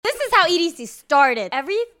how EDC started.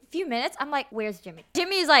 Every few minutes, I'm like, where's Jimmy?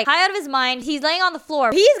 Jimmy's like high out of his mind. He's laying on the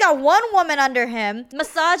floor. He's got one woman under him,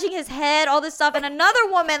 massaging his head, all this stuff, and another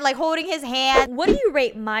woman like holding his hand. What do you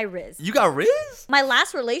rate my Riz? You got Riz? My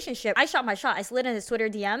last relationship, I shot my shot. I slid in his Twitter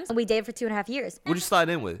DMs, and we dated for 2.5 years. What'd you slide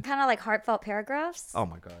in with? Kind of like heartfelt paragraphs. Oh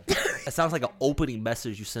my God. It sounds like an opening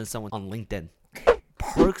message you send someone on LinkedIn.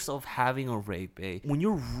 Perks of having a rave, babe. When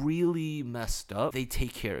you're really messed up, they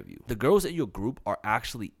take care of you. The girls in your group are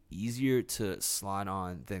actually easier to slide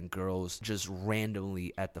on than girls just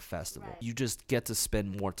randomly at the festival. Right. You just get to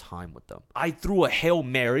spend more time with them. I threw a Hail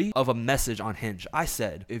Mary of a message on Hinge. I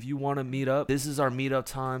said, if you want to meet up, this is our meetup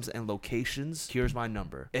times and locations. Here's my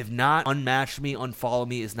number. If not, unmatch me, unfollow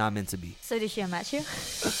me. It's not meant to be. So did she unmatch you?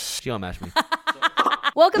 She unmatched me.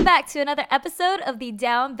 Welcome back to another episode of the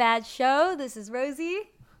Down Bad Show. This is Rosie.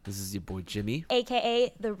 This is your boy Jimmy,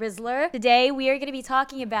 aka the Rizzler. Today we are going to be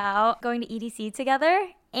talking about going to EDC together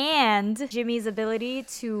and Jimmy's ability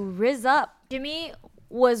to rizz up. Jimmy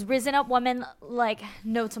was rizzing up women like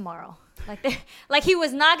no tomorrow. Like he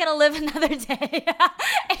was not gonna live another day.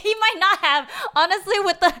 He might not have, honestly,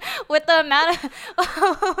 with the amount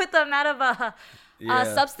of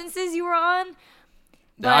substances you were on.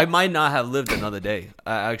 But I might not have lived another day.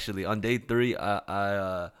 Actually, on day 3,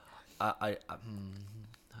 I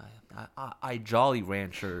Jolly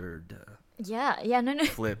Ranchered. No.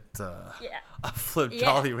 Flipped. Yeah. I flipped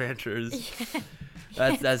Jolly Ranchers.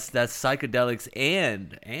 Yeah. That's psychedelics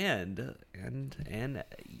and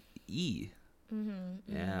E. Mm-hmm,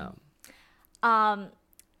 yeah.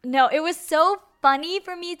 No, it was so funny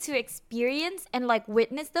for me to experience and like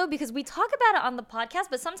witness though, because we talk about it on the podcast,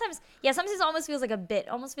 but sometimes it almost feels like a bit,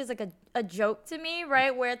 almost feels like a joke to me,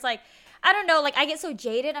 right? Where it's like, I don't know, like I get so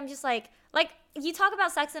jaded. I'm just like you talk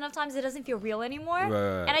about sex enough times, it doesn't feel real anymore.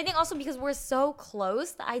 Right. And I think also because we're so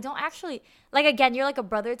close that I don't actually, like, again, you're like a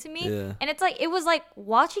brother to me. Yeah. And it's like, it was like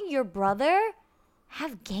watching your brother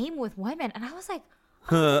have game with women. And I was like,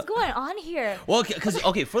 what's going on here? Well, because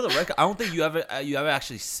for the record, I don't think you ever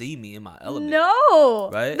actually see me in my element. No.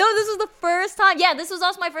 Right? No, this was the first time. Yeah, this was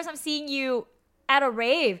also my first time seeing you at a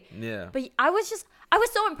rave. Yeah. But I was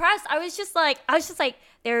so impressed. I was just like,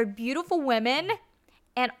 they're beautiful women,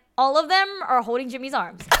 and all of them are holding Jimmy's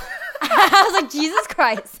arms. I was like, Jesus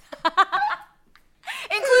Christ.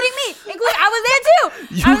 Including me. I was there too.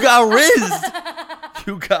 You got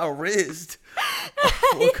rizzed.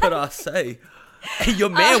 What could I say? Hey, your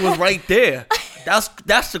man was right there.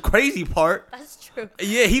 That's the crazy part. That's true.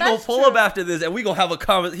 Yeah, he gonna pull up after this, and we gonna have a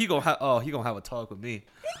comment. He gonna have a talk with me.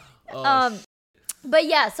 But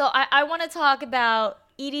yeah, so I want to talk about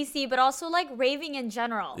EDC, but also like raving in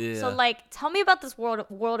general. Yeah. So like, tell me about this world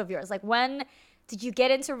of yours. Like, when did you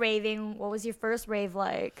get into raving? What was your first rave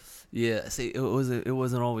like? Yeah, see, it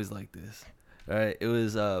wasn't always like this. All right, it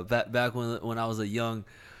was back when I was a young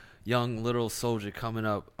little soldier coming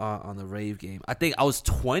up on the rave game. I think I was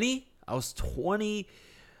 20. I was 20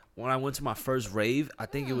 when I went to my first rave. I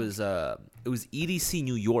think it was EDC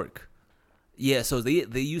New York. Yeah, so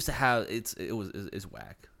they used to have it's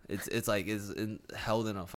whack. It's held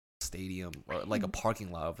in a stadium or like a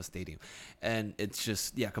parking lot of a stadium, and it's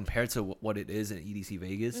just compared to what it is in EDC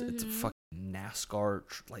Vegas, it's a fucking NASCAR.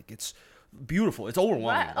 Like, it's beautiful. It's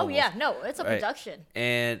overwhelming. Right. Oh yeah, no, it's a production.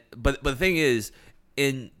 And but the thing is,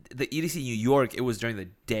 in the EDC New York, it was during the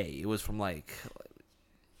day. It was from like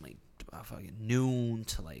fucking noon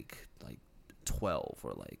to like 12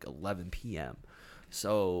 or like 11 p.m.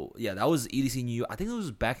 So yeah, that was EDC New York. I think it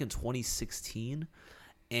was back in 2016,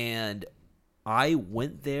 and I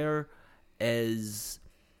went there as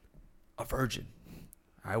a virgin.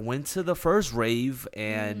 I went to the first rave,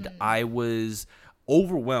 and I was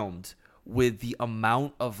overwhelmed with the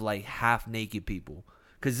amount of like half naked people.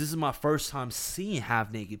 Because this is my first time seeing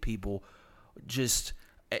half-naked people. Just,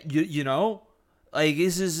 you know? Like,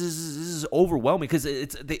 this is overwhelming. Because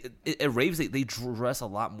at raves, they dress a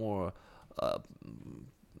lot more...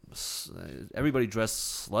 everybody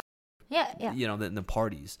dressed slut. Yeah. You know, than the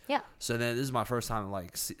parties. Yeah. So then this is my first time,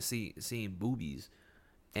 like, seeing boobies.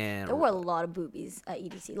 And there were a lot of boobies at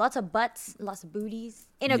EDC. Lots of butts, lots of booties.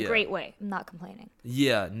 In a great way. I'm not complaining.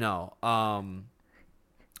 Yeah, no.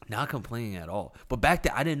 Not complaining at all. But back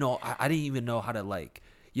then, I didn't know. I didn't even know how to, like,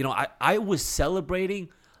 you know, I was celebrating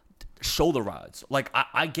shoulder rides. Like,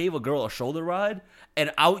 I gave a girl a shoulder ride,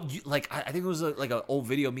 and I think it was like an old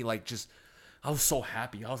video of me, like, just, I was so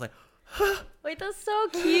happy. I was like, wait, that's so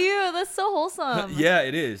cute. That's so wholesome. Yeah,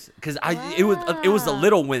 it is. Because it was the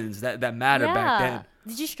little wins that mattered back then.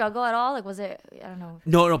 Did you struggle at all? Like, was it, I don't know.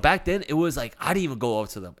 No, back then, it was like, I didn't even go up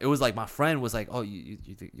to them. It was like, my friend was like, oh, you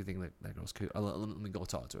think that girl's cute? Let me go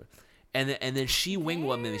talk to her. And then she wing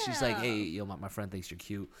woman, and she's like, hey, my friend thinks you're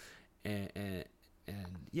cute, and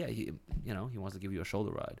yeah, he wants to give you a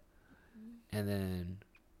shoulder ride, and then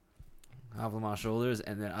I have on my shoulders,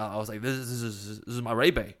 and then I was like, this is my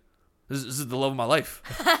Rave. This is the love of my life.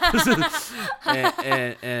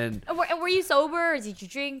 and were you sober, or did you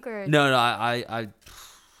drink, or no, I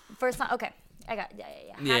first time? Okay, I got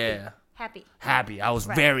happy. I was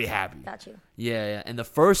very happy. Got you. Yeah. And the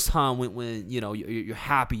first time when you're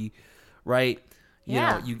happy, right? You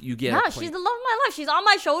know, you get. No, she's the love of my life. She's on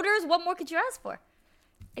my shoulders. What more could you ask for?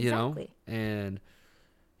 Exactly. And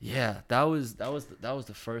yeah, that was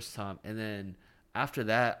the first time, and then after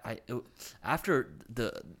that, after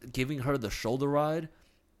the giving her the shoulder ride,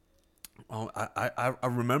 I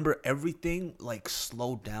remember everything like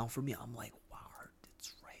slowed down for me. I'm like, wow,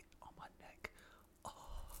 it's right on my neck. Oh.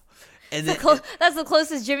 And that's the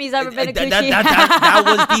closest Jimmy's ever been to Gucci. That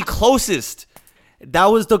was the closest. That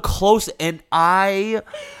was the closest, and I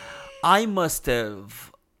must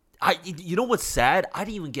have. You know what's sad? I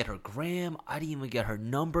didn't even get her gram. I didn't even get her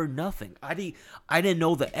number. Nothing. I didn't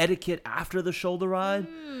know the etiquette after the shoulder ride.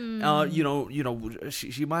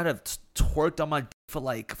 She might have twerked on my dick for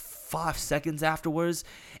like 5 seconds afterwards,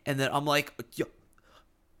 and then I'm like, yo,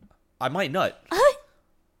 I might nut.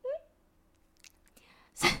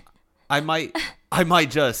 I might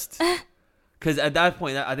just. Because at that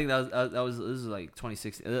point, I think this was like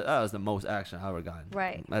 2016. That was the most action I ever gotten.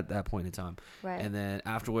 Right. At that point in time. Right. And then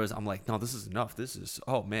afterwards, I'm like, no, this is enough. This is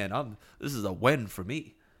this is a win for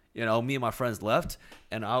me. Me and my friends left,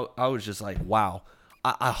 and I was just like, wow.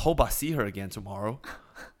 I hope I see her again tomorrow.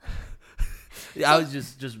 I was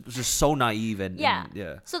just so naive and yeah. And,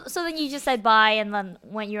 yeah. So then you just said bye and then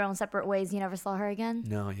went your own separate ways. You never saw her again?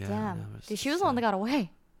 No. Yeah. Damn. Dude, she was the one that got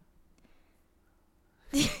away.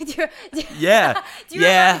 Do you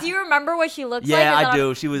remember what she looked like? Yeah, I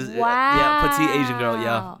do. She was petite Asian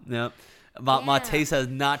girl. Yeah. My taste has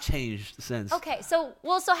not changed since. Okay, so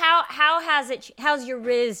how's your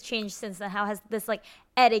Riz changed since then? How has this like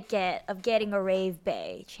etiquette of getting a rave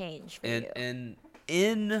bay changed for you? And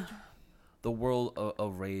in the world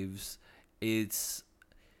of raves, it's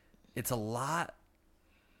a lot.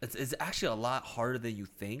 It's actually a lot harder than you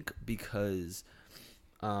think because,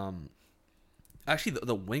 actually,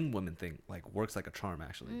 the wing woman thing like works like a charm.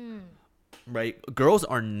 Actually, right? Girls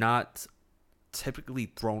are not typically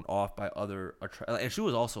thrown off by other and she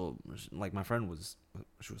was also like my friend was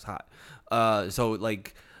hot. So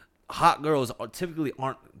like hot girls typically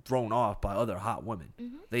aren't thrown off by other hot women.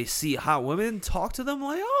 Mm-hmm. They see hot women, talk to them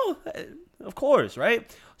like, oh, of course, right?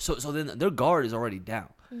 So then their guard is already down.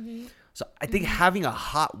 Mm-hmm. So I think having a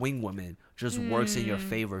hot wing woman just works in your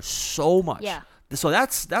favor so much. Yeah. So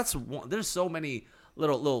that's one, there's so many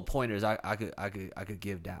little pointers I could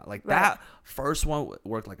give down. Like that first one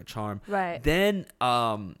worked like a charm. Right. Then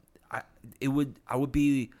I would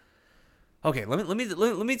be okay.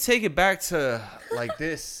 Let me take it back to like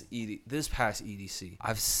this past EDC.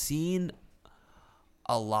 I've seen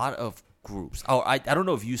a lot of groups. Oh, I don't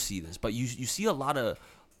know if you see this, but you see a lot of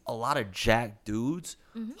jack dudes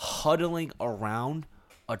huddling around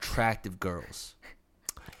attractive girls.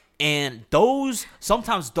 And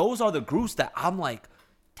sometimes those are the groups that I'm like,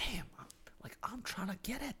 damn, I'm trying to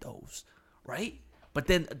get at those, right? But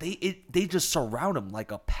then they just surround them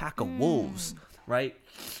like a pack of wolves, right?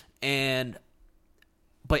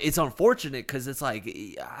 But it's unfortunate because it's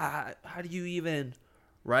like, how do you even,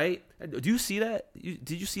 right? Do you see that?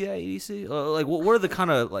 Did you see that EDC? Like, what are the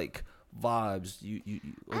kind of like vibes you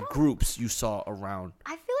groups you saw around?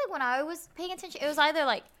 I feel like when I was paying attention, it was either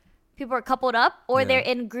like people are coupled up or they're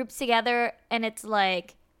in groups together, and it's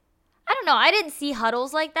like, I don't know. I didn't see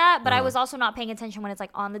huddles like that, but I was also not paying attention when it's like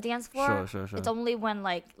on the dance floor. Sure. It's only when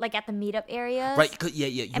like at the meetup areas. Right.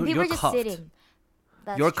 Yeah. And people are just cuffed. Sitting.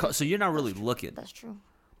 You're so you're not really looking. That's true.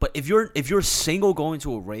 But if you're single going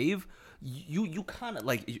to a rave, you kind of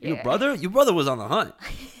like your brother was on the hunt.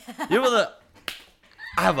 Your brother,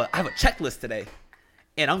 I have a checklist today,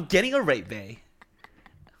 and I'm getting a rave bay.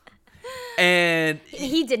 And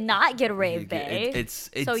he did not get a rave bay.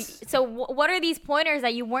 So what are these pointers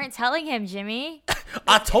that you weren't telling him, Jimmy?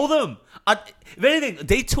 I told him. If anything,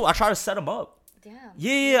 day 2, I tried to set him up. Damn.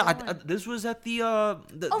 Yeah. This was at the. I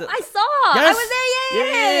saw. Yes. I was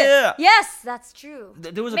there. Yeah. Yes, that's true.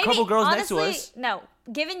 There was a couple girls next to us. No,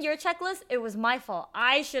 given your checklist, it was my fault.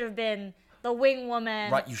 I should have been the wing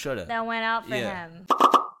woman. Right, you should have. That went out for him.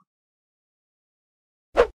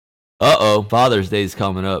 Father's Day's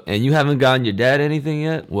coming up, and you haven't gotten your dad anything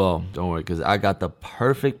yet? Well, don't worry, because I got the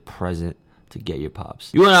perfect present to get your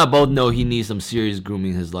pops. You and I both know he needs some serious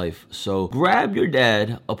grooming in his life, so grab your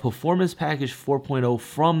dad a Performance Package 4.0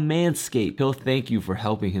 from Manscaped. He'll thank you for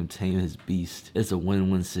helping him tame his beast. It's a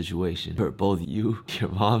win-win situation for both you, your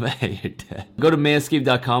mom, and your dad. Go to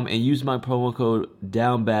manscaped.com and use my promo code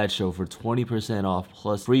DOWNBADSHOW for 20% off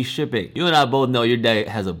plus free shipping. You and I both know your dad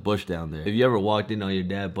has a bush down there. If you ever walked in on your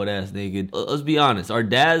dad butt-ass naked, let's be honest, our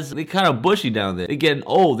dads, they kind of bushy down there. They're getting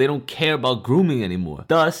old. They don't care about grooming anymore.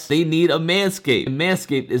 Thus, they need a Manscaped. And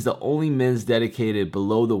Manscaped is the only men's dedicated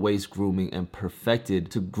below-the-waist grooming and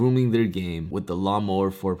perfected to grooming their game with the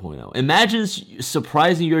Lawnmower 4.0. Imagine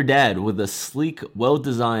surprising your dad with a sleek,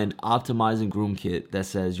 well-designed, optimizing groom kit that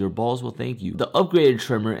says your balls will thank you. The upgraded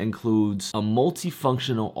trimmer includes a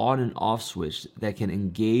multifunctional on and off switch that can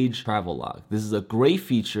engage travel lock. This is a great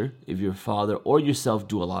feature if your father or yourself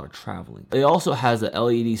do a lot of traveling. It also has a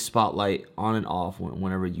LED spotlight on and off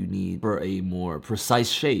whenever you need for a more precise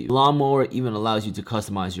shave. Lawnmower even allows you to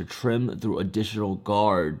customize your trim through additional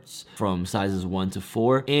guards from sizes 1 to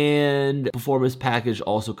 4. And Performance Package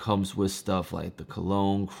also comes with stuff like the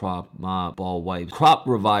cologne, crop mop, ball wipes, crop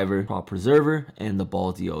reviver, crop preserver, and the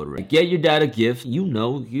ball deodorant. Get your dad a gift you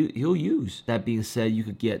know he'll use. That being said, you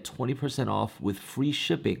could get 20% off with free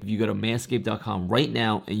shipping if you go to manscaped.com right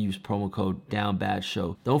now and use promo code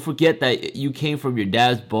DOWNBADSHOW. Don't forget that you came from your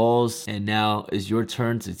dad's balls and now it's your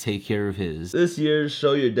turn to take care of his. This year,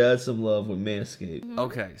 show your dad some love with Manscaped.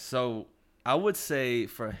 Okay, so I would say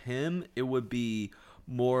for him, it would be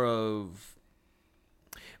more of...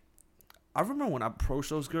 I remember when I approached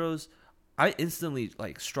those girls, I instantly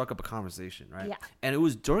like struck up a conversation, right? Yeah. And it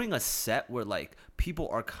was during a set where like people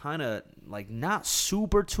are kind of like not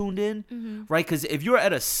super tuned in, right? Because if you're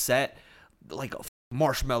at a set like a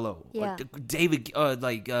Marshmello, Yeah. like David,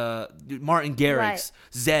 Martin Garrix,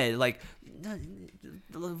 Zed, like the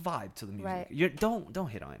vibe to the music. Right. You don't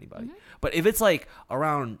hit on anybody. But if it's like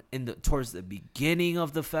around towards the beginning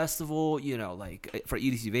of the festival, you know, like for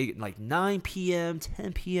EDC Vegas, like 9 p.m.,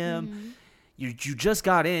 10 p.m., you just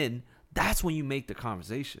got in. That's when you make the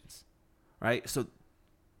conversations, right? So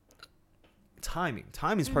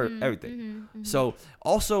timing's everything. So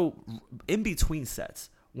also in between sets,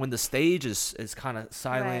 when the stage is kind of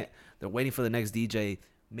silent, Right. they're waiting for the next DJ,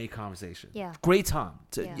 make conversation. Yeah. Great time.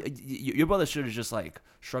 Yeah. Your brother should have just like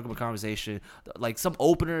struck up a conversation. Like some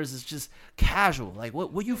openers is just casual. Like,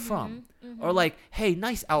 where you from? Or like, hey,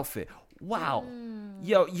 nice outfit. Wow.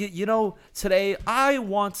 Yo, you know, today I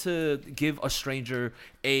want to give a stranger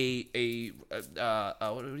a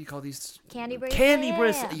what do you call these? Candy bracelet? Candy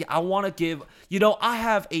bracelet. Yeah, I want to give, you know, I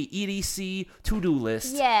have a EDC to-do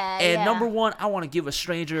list. Yeah, And yeah. number one, I want to give a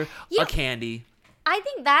stranger Yeah. a candy. I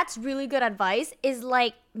think that's really good advice, is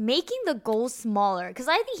like making the goal smaller. Because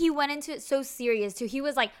I think he went into it so serious too. He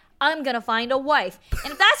was like, I'm going to find a wife.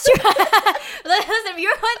 And if that's true, listen, if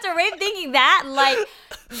you're going to Rave thinking that, like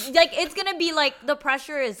it's going to be like the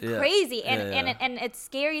pressure is crazy and it's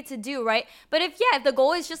scary to do, right? But if the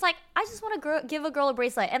goal is just like, I just want to give a girl a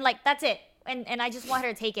bracelet and like, that's it. And I just want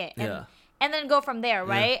her to take it. And then go from there,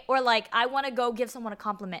 right? Or like, I want to go give someone a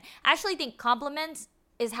compliment. I actually think compliments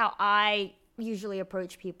is how I usually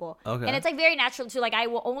approach people. Okay. And it's like very natural too. Like I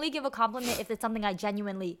will only give a compliment if it's something I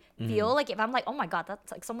genuinely feel. Like if I'm like, oh my God,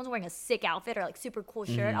 that's like someone's wearing a sick outfit or like super cool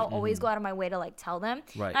shirt, I'll always go out of my way to like tell them.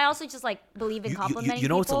 Right. And I also just like believe in complimenting you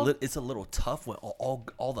know, people. it's a little tough when all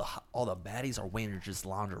the baddies are wearing just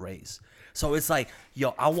lingeries. So it's like,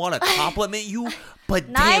 yo, I want to compliment you,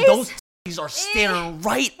 but damn, those titties are staring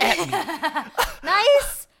right at me.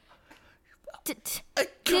 Nice.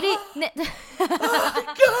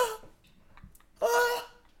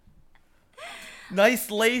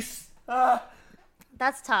 Nice lace.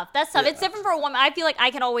 That's tough. It's different for a woman. I feel like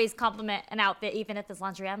I can always compliment an outfit, even if it's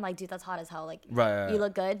lingerie. I'm like, dude, that's hot as hell. Like, Right. you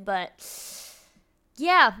look good. But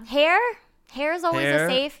yeah, hair is always a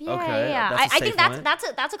safe. Yeah, Okay, yeah. that's a I safe think one.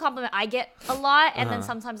 that's a compliment I get a lot, and then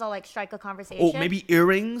sometimes I'll like strike a conversation. Oh, maybe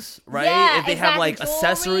earrings, right? Yeah, if they exactly. have like Jewelry.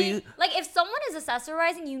 accessories. Like if someone is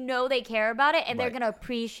accessorizing, you know they care about it, and they're Right. gonna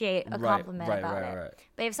appreciate a compliment about it. Right.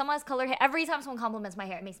 But if someone has colored hair, every time someone compliments my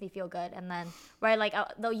hair, it makes me feel good. And then, right, like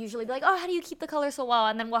they'll usually be like, "Oh, how do you keep the color so well?"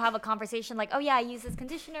 And then we'll have a conversation like, "Oh yeah, I use this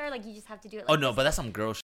conditioner. Like you just have to do it." Like Oh no, but that's some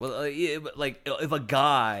girl shit. Well, yeah, but like if a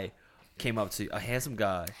guy came up to you, a handsome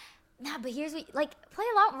guy. Nah, but here's what, like, play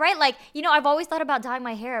along, right? Like, you know, I've always thought about dyeing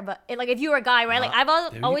my hair, but, like, if you were a guy, right? Like, I've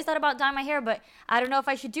always thought about dyeing my hair, but I don't know if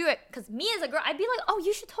I should do it. Because me as a girl, I'd be like, oh,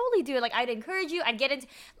 you should totally do it. Like, I'd encourage you. I'd get into,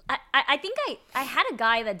 I think I had a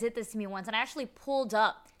guy that did this to me once, and I actually pulled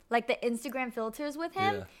up, like, the Instagram filters with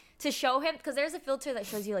him to show him, because there's a filter that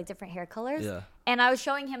shows you like different hair colors. Yeah. And I was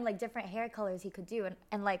showing him like different hair colors he could do,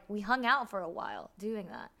 and like we hung out for a while doing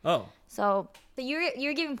that. Oh. So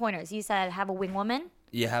you're giving pointers. You said have a wing woman.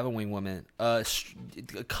 You have a wing woman.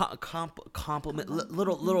 Compliment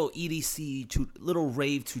little EDC to little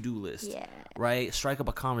rave to do list. Yeah. Right. Strike up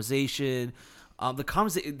a conversation. The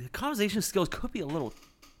conversation skills could be a little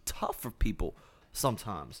tough for people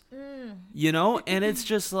sometimes. You know, and it's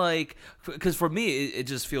just like, because for me it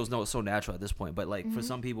just feels so natural at this point. But like for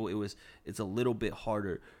some people it's a little bit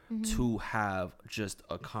harder to have just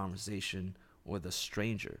a conversation with a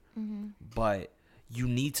stranger. But you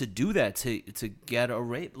need to do that to get a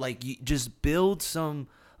rave. Like, you just build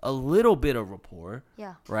a little bit of rapport.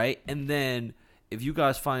 Yeah. Right? And then if you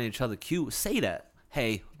guys find each other cute, say that.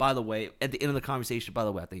 Hey, by the way, at the end of the conversation, by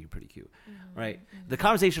the way, I think you're pretty cute. Right? The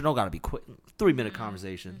conversation don't got to be quick. 3-minute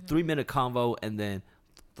conversation, 3-minute convo, and then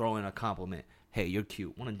throw in a compliment. Hey, you're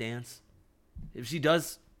cute. Want to dance? If she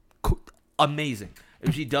does, amazing.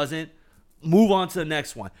 If she doesn't, move on to the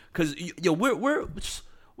next one. Because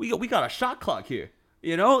we got a shot clock here.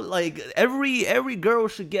 You know, like every girl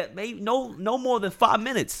should get maybe no more than 5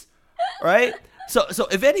 minutes, right? So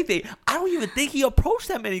if anything, I don't even think he approached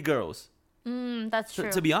that many girls. That's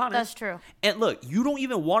true. To be honest, that's true. And look, you don't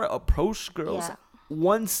even want to approach girls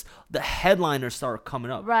once the headliners start coming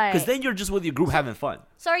up, right? Because then you're just with your group having fun.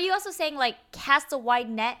 So are you also saying like cast a wide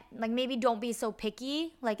net? Like maybe don't be so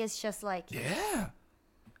picky. Like it's just like Yeah.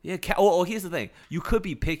 Here's the thing. You could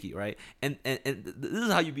be picky, right? And this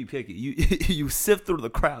is how you be picky. You sift through the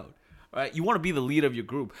crowd, right? You want to be the leader of your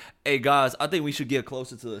group. Hey guys, I think we should get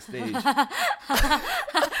closer to the stage.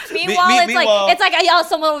 Meanwhile, it's like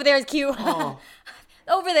someone over there is cute. Oh.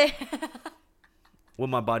 Over there. With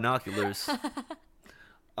my binoculars.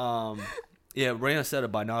 Raina said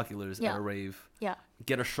of binoculars at a rave. Yeah.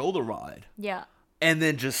 Get a shoulder ride. Yeah. And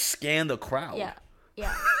then just scan the crowd. Yeah.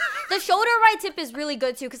 Yeah. The shoulder ride tip is really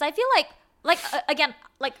good too, because I feel like again,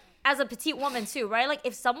 like as a petite woman too, right? Like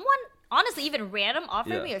if someone honestly even random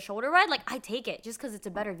offered me a shoulder ride, like I take it just because it's a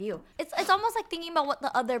better view. It's almost like thinking about what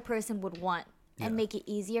the other person would want and make it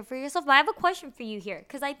easier for yourself. But I have a question for you here,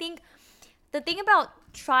 because I think the thing about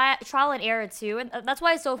trial and error too, and that's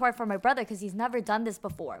why it's so hard for my brother, because he's never done this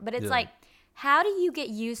before. But it's like, how do you get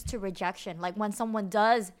used to rejection? Like when someone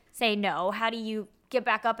does say no, how do you get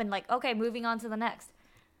back up and like, okay, moving on to the next?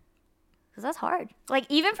 Because that's hard. Like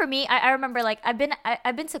even for me, I remember like I've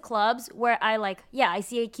been to clubs where I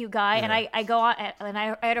see a cute guy and I go on and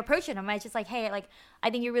I'd approach him. I was just like, hey, like I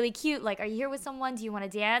think you're really cute. Like, are you here with someone? Do you want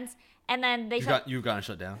to dance? And then you've gotten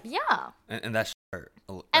shut down. Yeah. And that's hurt.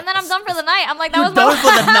 And then I'm done for the night. I'm like, that was done for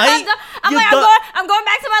the night. I'm going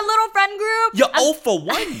back to my little friend group. You're 0 for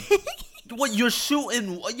 1. What you're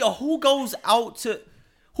shooting?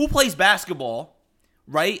 Who plays basketball,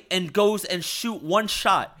 right? And goes and shoot one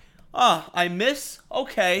shot. I miss.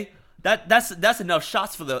 Okay, that's enough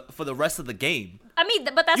shots for the rest of the game. I mean,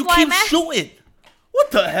 but that's you why keep shooting.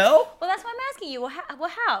 What the hell? Well, that's why I'm asking you.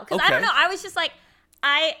 Well, how? Because I don't know. I was just like,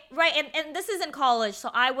 and this is in college, so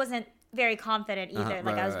I wasn't very confident either.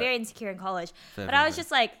 I was very insecure in college. But I was just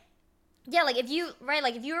like, yeah, like if you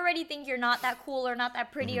already think you're not that cool or not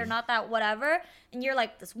that pretty or not that whatever, and you're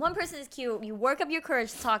like, this one person is cute, you work up your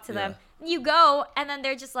courage to talk to them, you go, and then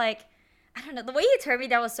they're just like, I don't know, the way he turned me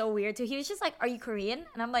down was so weird too. He was just like, are you Korean?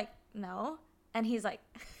 And I'm like, no. And he's like,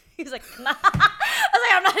 nah. I was like,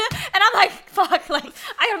 I'm not. And I'm like, fuck, like,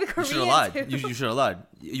 I gotta be Korean. You should have lied. You should have lied.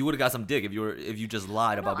 You would have got some dick if you just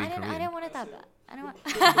lied about being Korean. I didn't want it that bad. I didn't want.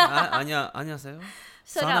 안녕하세요.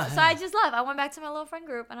 So I just left. I went back to my little friend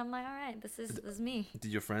group, and I'm like, all right, this is me.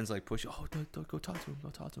 Did your friends like push you? Oh, don't go talk to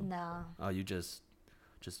him. No. Oh, you just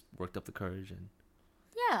worked up the courage and.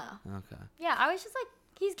 Yeah. Okay. Yeah, I was just like,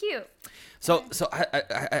 he's cute. So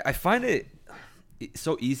I find it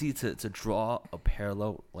so easy to draw a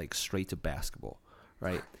parallel like straight to basketball,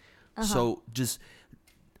 right? So just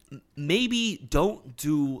maybe don't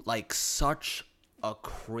do like such a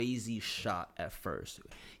crazy shot at first.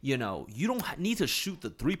 You know, you don't need to shoot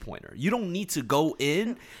the 3-pointer. You don't need to go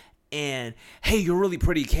in and, hey, you're really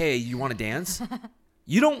pretty, Kay, you want to dance?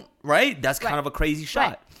 You don't, right? That's kind of a crazy shot.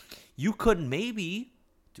 Right. You could maybe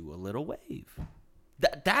do a little wave.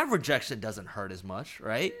 That rejection doesn't hurt as much,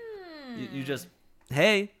 right? You just,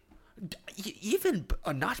 hey, even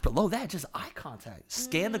a notch below that, just eye contact.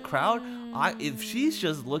 Scan the crowd. If she's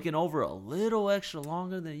just looking over a little extra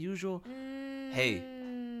longer than usual, hey,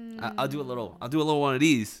 I'll do a little one of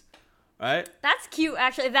these, right? That's cute,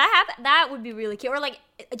 actually. If that happened, that would be really cute. Or like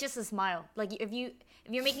just a smile. Like if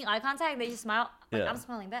you're making eye contact, and they just smile. Like I'm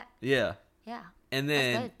smiling back. Yeah. Yeah.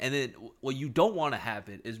 then what you don't want to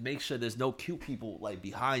happen is make sure there's no cute people like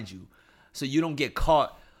behind you, so you don't get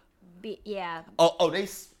caught. Yeah.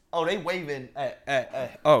 They waving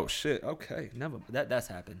at oh shit. Okay, never. That's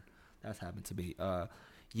happened. That's happened to me.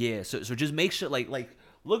 Yeah. So just make sure like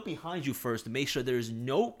look behind you first to make sure there's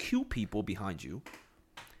no cute people behind you,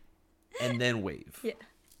 and then wave. Yeah.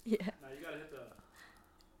 Yeah. Now you gotta hit the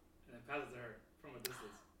and then pass it to her from a distance.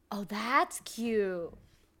 Oh, that's cute.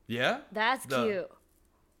 Yeah. That's cute.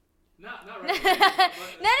 Not right.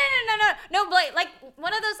 No, but like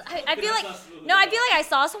one of those. I feel like I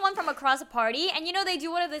saw someone from across a party, and they do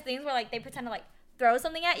one of those things where like they pretend to like throw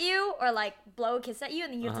something at you or like blow a kiss at you,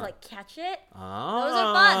 and then you have to like catch it. Oh.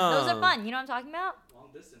 Those are fun. You know what I'm talking about? Long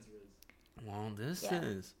distance, Riz. Long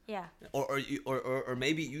distance. Yeah. Or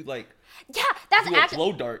maybe you like. Yeah, that's do actually. a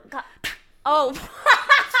blow dart. Oh.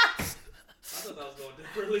 I thought that was going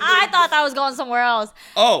differently. I thought that was going somewhere else.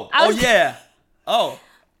 Oh. Yeah. Oh.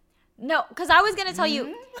 No, because I was gonna tell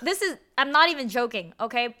you I'm not even joking,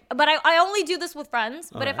 okay? But I only do this with friends.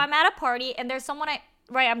 But if I'm at a party and there's someone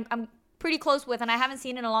I'm pretty close with and I haven't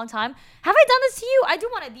seen in a long time, have I done this to you? I do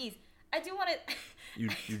one of these. I do one of.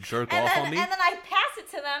 You jerk off on me. And then I pass it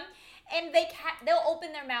to them, and they'll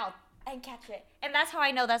open their mouth and catch it, and that's how I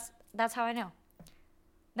know. That's how I know.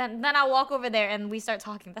 Then I walk over there and we start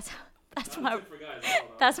talking. That's my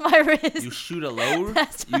wrist. You shoot a load.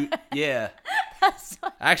 Yeah. That's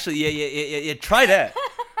my, Actually, yeah. Try that,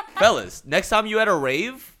 fellas. Next time you at a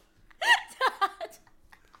rave,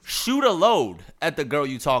 shoot a load at the girl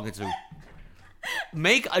you talking to.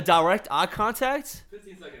 Make a direct eye contact.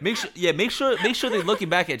 15 seconds. Make sure they're looking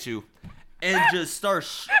back at you, and just start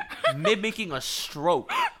mimicking a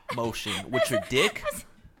stroke motion with your dick,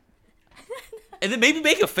 and then maybe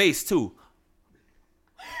make a face too.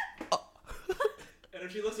 And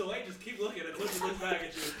if she looks away, just keep looking until she looks back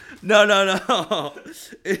at you. No.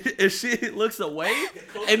 If she looks away,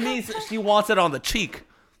 it means she wants it on the cheek.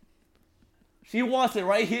 She wants it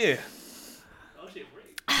right here. Oh shit,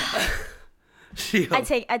 break. I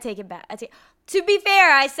take it back. To be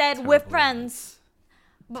fair, I said Terrible. with friends.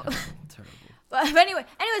 Terrible. But anyways,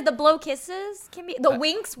 the blow kisses can be the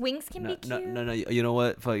winks can be cute. No. You know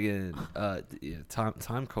what? Fucking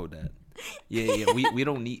time code that. Yeah. We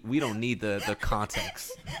don't need the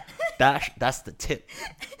context. That's the tip.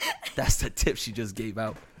 That's the tip she just gave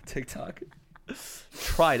out. TikTok.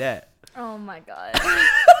 Try that. Oh my god.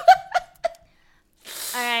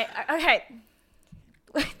 All right. Okay.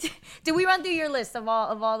 Did we run through your list of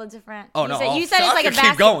all the different? Oh, you said it's like a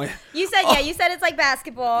basketball. Keep going. You said it's like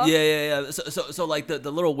basketball. Yeah. So like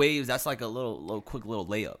the little waves, that's like a little quick little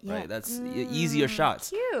layup, right? That's easier shots,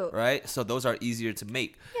 cute. right? So those are easier to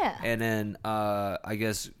make. Yeah. And then I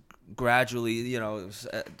guess gradually,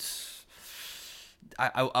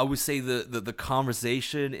 I would say the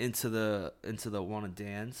conversation into the wanna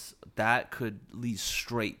dance, that could lead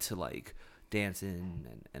straight to like dancing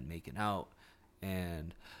and making out.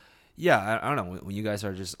 And yeah, I don't know, when you guys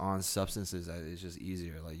are just on substances, it's just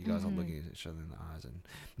easier. Like you guys are looking at each other in the eyes.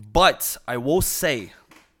 But I will say,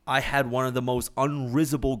 I had one of the most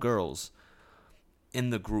unrisible girls in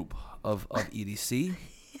the group of EDC.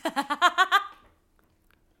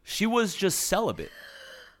 She was just celibate.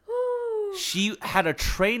 She had a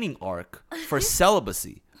training arc for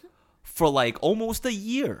celibacy for like almost a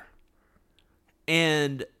year.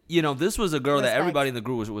 And, this was a girl that everybody in the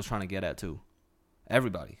group was trying to get at too.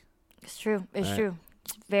 Everybody. It's true. It's true.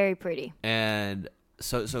 It's very pretty. And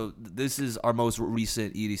so this is our most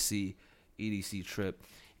recent EDC trip.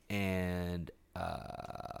 And,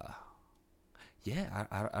 I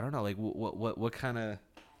don't know, like what kind of,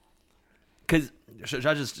 because should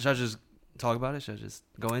I just talk about it? Should I just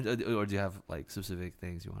go into, or do you have like specific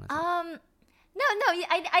things you want to say? No.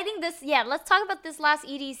 I think this. Yeah, let's talk about this last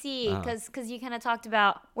EDC because you kind of talked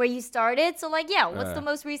about where you started. So like, what's the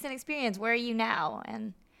most recent experience? Where are you now?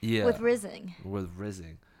 And with Rizzing.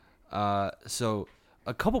 So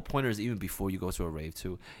a couple pointers even before you go to a rave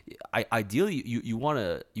too. Ideally, you want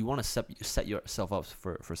to set yourself up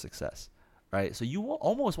for success, right? So you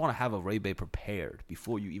almost want to have a rave day prepared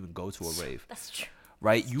before you even go to a rave. That's true.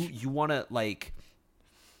 Right? You want to like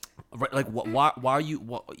why are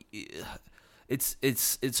you?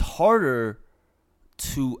 It's harder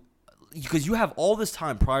to, because you have all this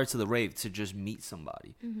time prior to the rave to just meet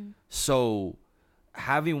somebody. Mm-hmm. So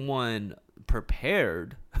having one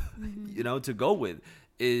prepared, to go with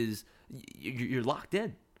is you're locked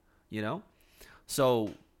in,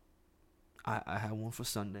 So I had one for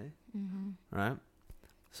Sunday, right?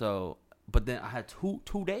 So, but then I had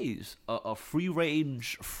two days of free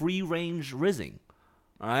range rizzing,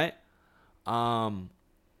 all right?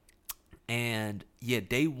 And yeah,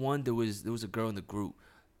 day one there was a girl in the group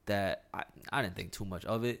that I didn't think too much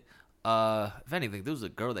of it. If anything, there was a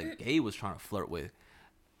girl that Gabe was trying to flirt with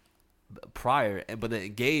prior, but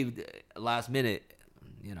then Gabe last minute,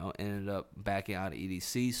 ended up backing out of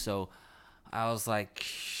EDC. So I was like,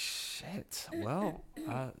 shit. Well,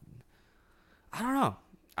 I don't know.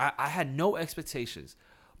 I had no expectations,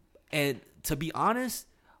 and to be honest,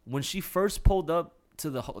 when she first pulled up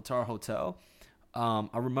to our hotel, I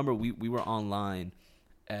remember we were online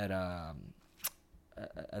at the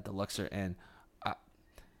Luxor, and I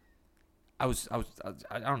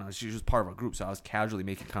don't know. She was part of our group, so I was casually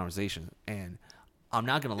making conversation, and I'm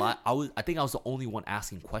not gonna lie, I think I was the only one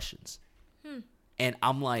asking questions, and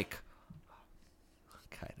I'm like,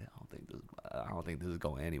 okay, I don't think this is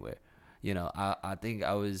going anywhere. I think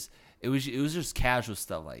it was just casual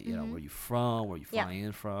stuff like, where you from, where you flying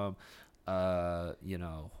in from, I don't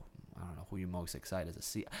know who you're most excited to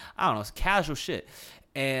see. I don't know, it's casual shit.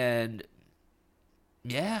 And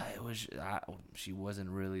yeah, it was. She wasn't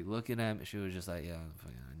really looking at me. She was just like, I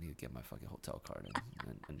need to get my fucking hotel card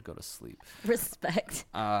and go to sleep. Respect.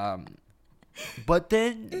 But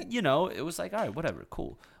then it was like, all right, whatever,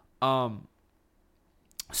 cool.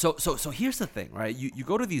 So here's the thing, right? You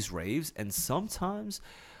go to these raves, and sometimes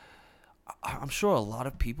I'm sure a lot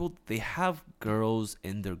of people, they have girls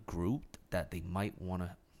in their group that they might want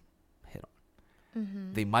to hit on.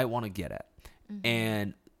 Mm-hmm. They might want to get at. Mm-hmm.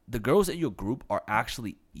 And the girls in your group are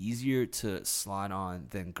actually easier to slide on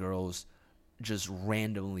than girls just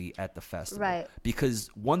randomly at the festival. Right. Because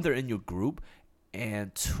one, they're in your group,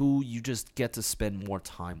 and two, you just get to spend more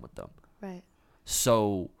time with them. Right.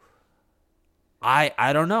 So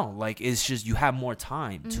I don't know. Like, it's just you have more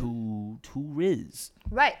time to riz.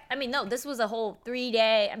 Right. I mean, no, this was a whole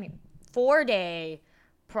 4-day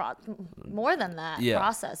more than that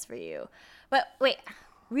process for you. But wait,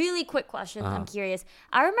 really quick question. I'm curious.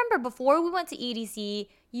 I remember before we went to EDC,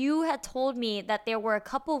 you had told me that there were a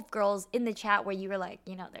couple of girls in the chat where you were like,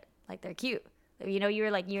 they're cute. You were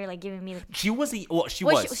like giving me. She wasn't. Well, she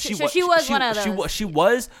well, was. She was one of those. She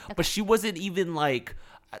was, okay. But she wasn't even like.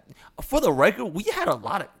 For the record, we had a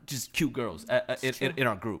lot of just cute girls in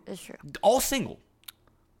our group. It's true. All single.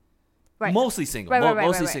 Right. Mostly single. Right,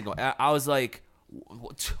 mostly right. single. I was like,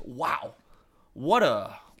 wow, what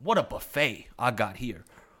a buffet I got here.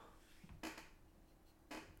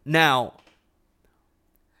 Now,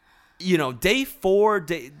 day 4,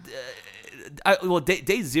 day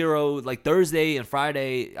 0, like Thursday and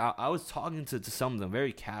Friday, I was talking to some of them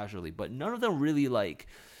very casually, but none of them really like,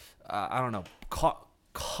 I don't know,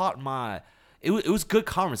 caught my. It was good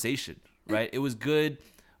conversation, right? It was good,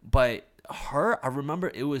 but I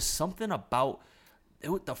remember it was something about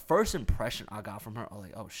it. The first impression I got from her, I was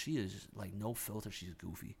like, oh, she is like no filter. She's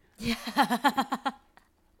goofy. Yeah.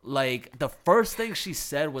 Like, the first thing she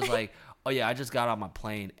said was like, oh yeah, I just got on my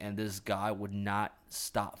plane and this guy would not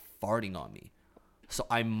stop farting on me, so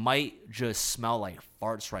I might just smell like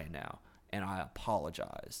farts right now, and I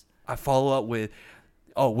apologize. I follow up with,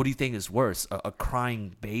 oh, what do you think is worse, a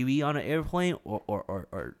crying baby on an airplane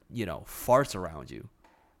or farts around you?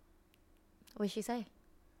 What did she say?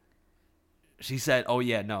 She said, oh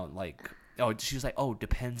yeah, no, like, oh, she was like, oh,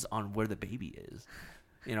 depends on where the baby is.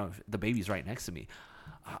 The baby's right next to me.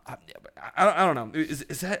 I don't know.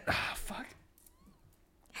 Is that fuck?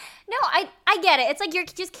 No, I get it. It's like you're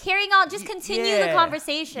just carrying on, just continue the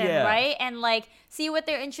conversation, right? And like see what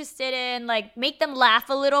they're interested in, like make them laugh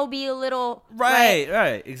a little, be a little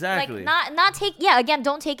right, exactly. Like not take again,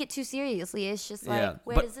 don't take it too seriously. It's just like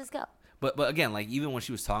where does this go? But again, like even when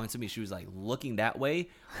she was talking to me, she was like looking that way.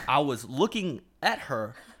 I was looking at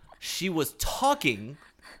her. She was talking,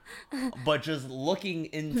 but just looking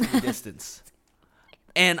into the distance.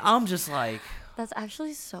 And I'm just like, that's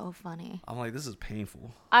actually so funny. I'm like, this is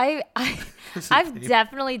painful. I've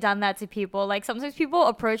definitely done that to people. Like sometimes people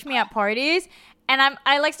approach me at parties and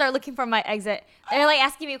I like start looking for my exit. They're like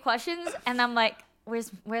asking me questions and I'm like,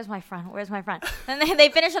 where's my friend? Where's my friend? And then they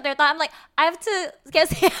finish up their thought. I'm like, I have to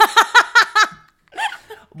guess.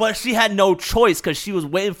 But she had no choice because she was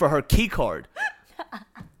waiting for her key card.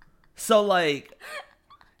 So like,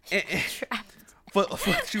 she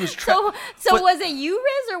was trapped. So was it you,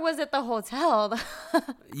 Riz, or was it the hotel?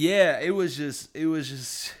 Yeah, it was just.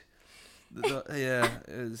 It's.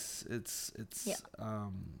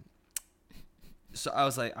 So I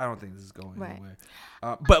was like, I don't think this is going anywhere.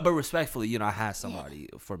 But respectfully, I had somebody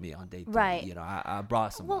for me on day 3. Right. I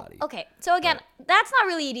brought somebody. Well, okay. So again, that's not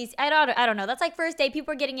really EDC. I don't know. That's like first day.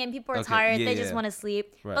 People are getting in. People are tired. They just want to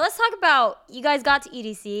sleep. Right. But let's talk about you guys got to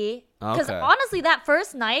EDC. Because honestly, that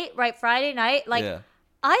first night, right, Friday night, like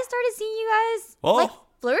I started seeing you guys like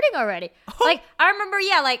flirting already. Like, I remember,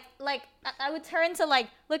 yeah, like I would turn to like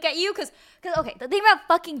look at you because okay, the thing about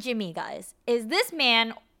fucking Jimmy, guys, is this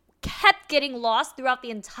man kept getting lost throughout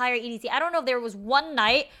the entire EDC. I don't know if there was one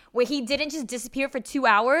night where he didn't just disappear for 2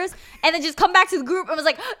 hours and then just come back to the group and was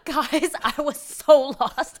like, guys, I was so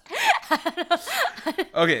lost.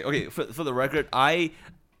 Okay. For the record,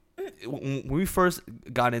 when we first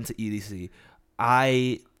got into EDC,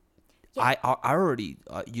 I already,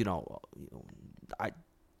 I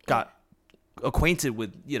got acquainted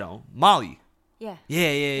with, Molly. Yeah.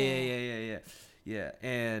 Yeah.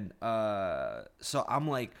 And so I'm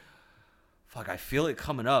like, fuck, I feel it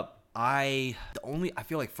coming up. I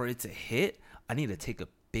feel like for it to hit, I need to take a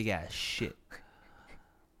big ass shit.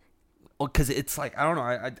 Because it's like, I don't know,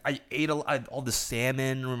 I ate all the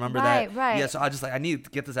salmon, remember that? Right. Yeah, so I need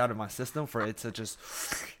to get this out of my system for it to just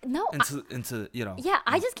into Yeah,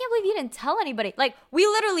 I just can't believe you didn't tell anybody. Like, we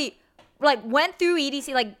literally like went through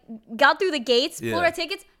EDC, like got through the gates, pulled our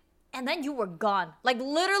tickets, and then you were gone. Like,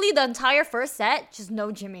 literally the entire first set, just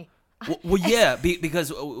no Jimmy. Well, yeah,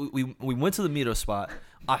 because we went to the meetup spot.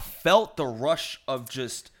 I felt the rush of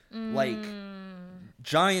just like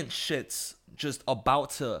giant shits just about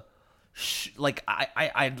to,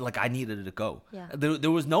 I needed it to go. Yeah. There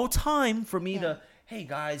was no time for me to, hey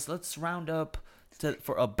guys, let's round up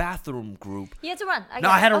for a bathroom group. You had to run.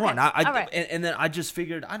 I had to run. All right. And then I just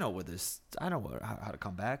figured I know how to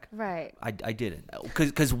come back. Right. I didn't,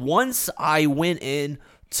 because once I went in,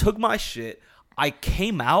 took my shit, I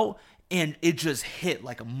came out. And it just hit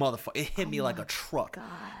like a motherfucker. It hit me like a truck. God.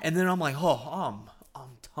 And then I'm like, I'm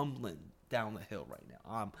tumbling down the hill right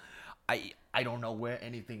now. I don't know where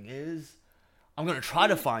anything is. I'm gonna try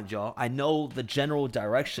to find y'all. I know the general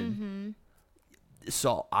direction.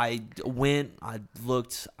 So I went. I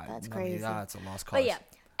looked. That's crazy. It's a lost cause. But yeah.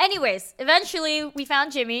 Anyways, eventually we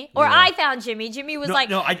found Jimmy, or I found Jimmy. Jimmy was like,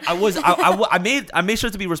 I made sure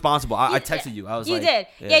to be responsible. I texted you. I was you like, did.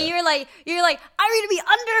 Yeah, you were like, I need to be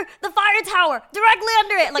under the fire tower, directly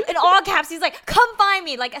under it, like in all caps. He's like, come find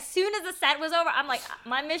me. Like, as soon as the set was over, I'm like,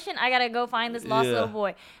 my mission, I gotta go find this lost little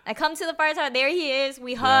boy. I come to the fire tower. There he is.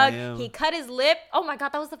 We hug. He cut his lip. Oh my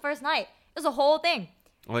god, that was the first night. It was a whole thing.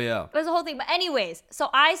 Oh yeah, it was a whole thing. But anyways, so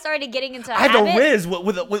I started getting into. I had to whiz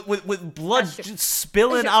with blood just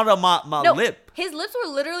spilling out of my lip. His lips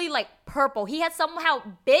were literally like purple. He had somehow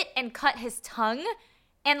bit and cut his tongue,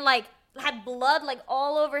 and like had blood like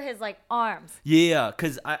all over his like arms. Yeah,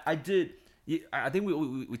 cause I did. I think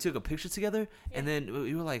we took a picture together, and then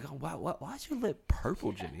we were like, oh, why's your lip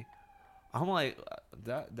purple, Jimmy? I'm like,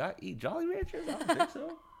 that eat Jolly Ranchers? I don't think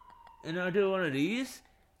so. And then I do one of these.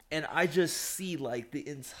 And I just see like the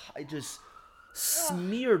entire, just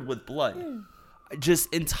smeared with blood.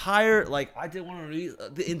 Just entire, like I did one of these,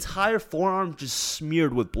 the entire forearm just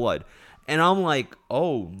smeared with blood. And I'm like,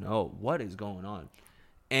 oh no, what is going on?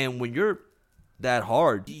 And when you're that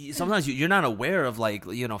hard, sometimes you're not aware of like,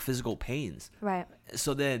 physical pains. Right.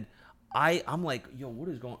 So then I'm like, yo, what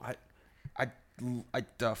is going on? I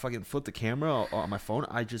fucking flipped the camera on my phone.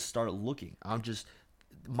 I just started looking.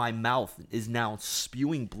 My mouth is now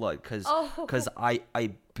spewing blood because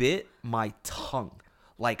I bit my tongue.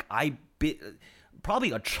 Like, I bit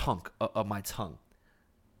probably a chunk of my tongue.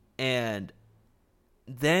 And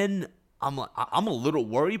then I'm a little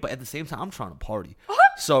worried, but at the same time I'm trying to party.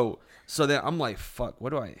 So then I'm like, fuck,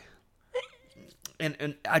 what do I?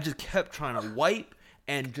 And I just kept trying to wipe,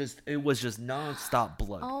 and it was just nonstop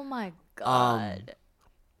blood. Oh my god.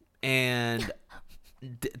 And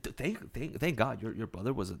thank God your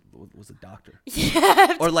brother was a doctor.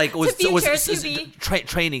 Yeah. Or like was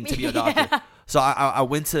training to be a doctor. Yeah. So I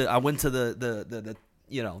went to the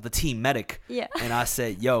team medic. Yeah. And I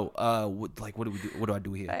said, yo, what do we do? What do I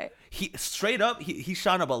do here? Right. He straight up he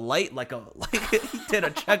shone up a light like he did a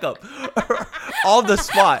checkup on the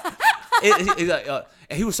spot. And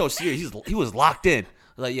he was so serious. He was locked in.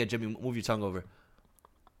 Like, yeah, Jimmy, move your tongue over.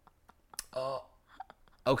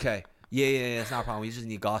 Okay. Yeah, it's not a problem. You just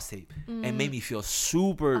need gauze tape. And made me feel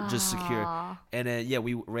super just secure. And then,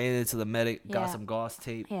 we ran into the medic, got some gauze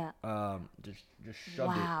tape. Yeah. Just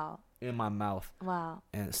shoved it in my mouth. Wow.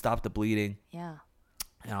 And stopped the bleeding. Yeah.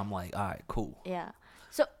 And I'm like, all right, cool. Yeah.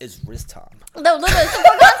 So it's wrist time. No, literally. So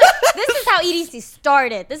for context, this is how EDC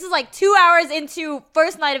started. This is like 2 hours into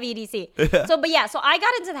first night of EDC. Yeah. So I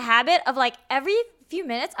got into the habit of like every few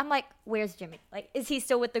minutes, I'm like, where's Jimmy? Like, is he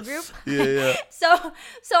still with the group? Yeah. So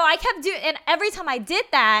I kept doing, and every time I did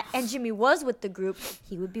that, and Jimmy was with the group,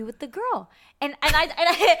 he would be with the girl, and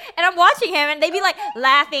I'm watching him, and they'd be like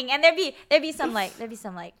laughing, and there'd be some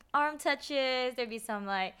arm touches, there'd be some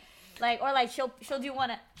like she'll do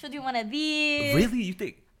one of these. Really, you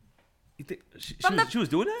think You think she From was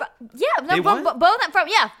doing that? Yeah, no, Day from one? both from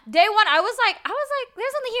day one. I was like,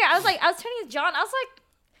 there's something here. I was turning to John. I was like,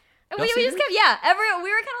 Y'all we see just this? kept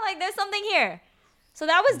we were kind of like, there's something here. So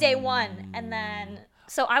that was day one, and then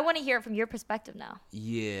so I want to hear it from your perspective now.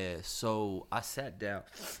 Yeah. So I sat down,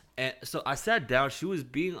 She was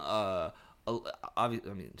being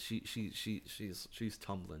obviously, I mean, she's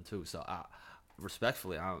tumbling too. So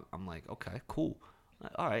respectfully, I'm like, okay, cool.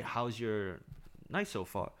 Like, all right, how's your night so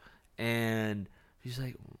far? And she's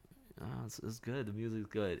like, oh, it's good. The music's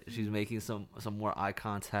good. She's making some more eye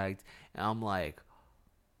contact, and I'm like,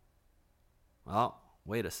 well,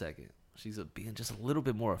 wait a second. She's being just a little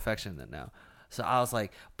bit more affectionate than now. So I was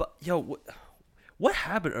like, but yo, what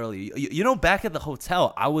happened earlier? You know, back at the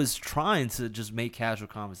hotel, I was trying to just make casual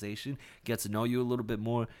conversation, get to know you a little bit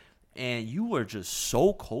more, and you were just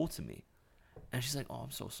so cold to me. And she's like, oh,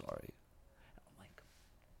 I'm so sorry. I'm like,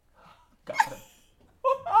 God.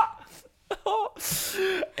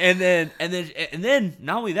 and then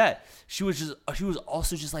not only that, she was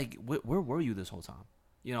also just like, where were you this whole time?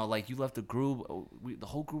 You know, like you left the group, the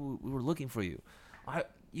whole group, we were looking for you. I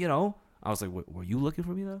was like, were you looking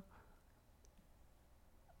for me though?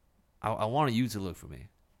 I wanted you to look for me.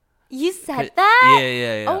 You said that?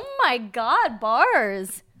 Yeah. Oh my God,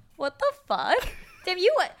 bars. What the fuck? Damn,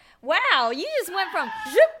 wow, you just went from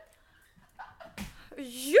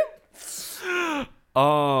zoop.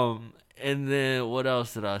 And then what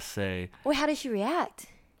else did I say? Wait, how did she react?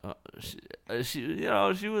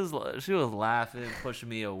 She was laughing, pushing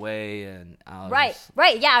me away, and I was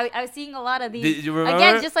Right. Yeah, I was seeing a lot of these. Did you remember?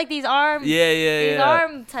 Again, just like these arm. Yeah. These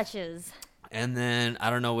arm touches. And then I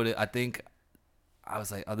don't know what I think. I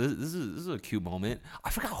was like, oh, this is a cute moment. I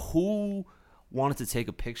forgot who wanted to take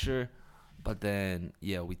a picture, but then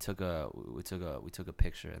we took a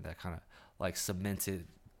picture, and that kind of like cemented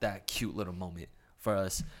that cute little moment for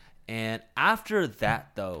us. And after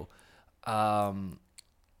that, though, I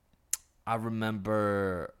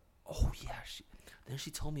remember, then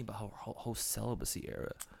she told me about her whole celibacy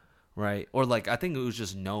era, right? Or like, I think it was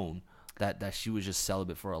just known that she was just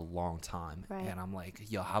celibate for a long time. Right. And I'm like,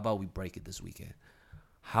 yo, how about we break it this weekend?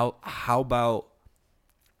 How about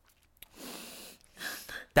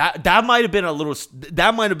that might have been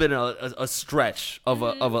a stretch of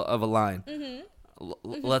a line.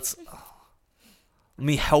 Let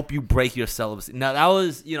me help you break your celibacy. Now that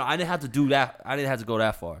was, I didn't have to do that. I didn't have to go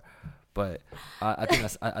that far. But I think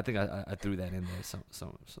I threw that in there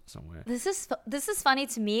somewhere. This is funny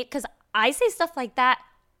to me because I say stuff like that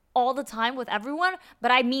all the time with everyone,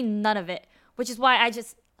 but I mean none of it, which is why I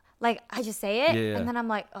just say it, Yeah. and then I'm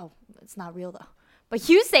like, oh, it's not real though. But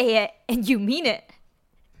you say it and you mean it.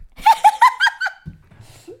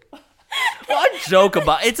 Well, I joke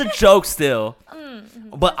about it's a joke still,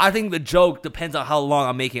 but I think the joke depends on how long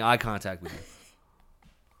I'm making eye contact with you.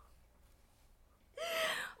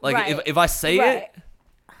 Like Right. if I say it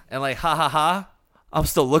and like ha ha ha, I'm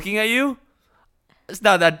still looking at you. It's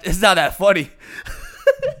not that funny.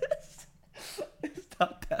 It's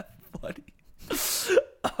not that funny.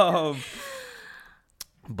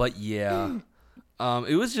 But yeah,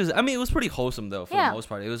 it was just. I mean, it was pretty wholesome though for the most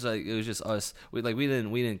part. It was just us. We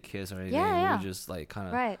didn't kiss or anything. Yeah. We were just like kind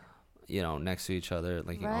of next to each other,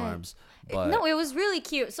 linking arms. But No, it was really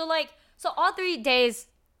cute. So all 3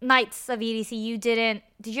 nights of EDC, did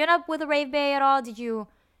you end up with a rave bay at all? Did you,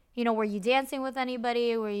 were you dancing with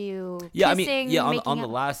anybody? Were you kissing? On the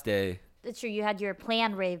last day. That's true. You had your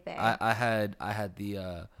planned rave bay. I had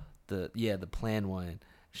the planned one.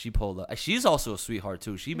 She pulled up. She's also a sweetheart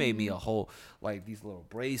too. She made me a whole like these little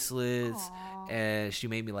bracelets, and she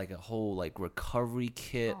made me like a whole like recovery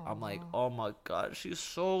kit. I'm like, oh my god, she's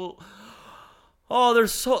so. Oh, they're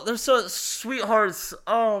so sweethearts.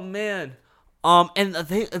 Oh man. And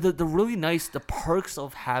the really nice the perks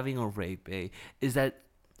of having a rave bay is that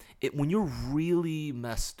when you're really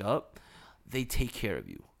messed up, they take care of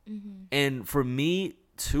you. Mm-hmm. And for me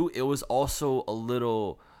too, it was also a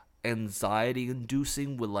little anxiety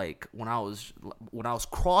inducing with like when I was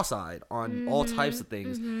cross-eyed on all types of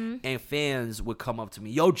things, and fans would come up to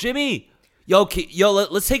me, yo Jimmy,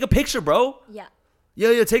 let's take a picture, bro.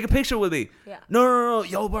 Yeah, take a picture with me. Yeah. No,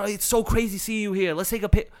 yo bro, it's so crazy seeing you here, let's take a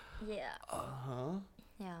pic. Yeah.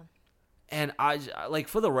 Yeah. And I like,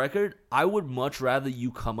 for the record, I would much rather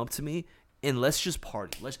you come up to me and let's just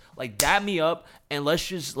party. Let's like dab me up and let's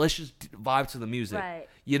just vibe to the music. Right.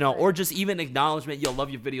 Or just even acknowledgement, yo,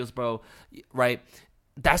 love your videos, bro. Right?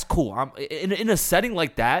 That's cool. I'm in a setting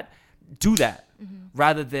like that, do that.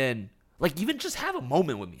 Rather than like even just have a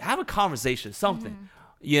moment with me. Have a conversation, something.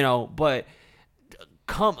 But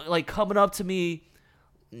coming up to me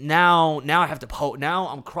now I have to pose. Now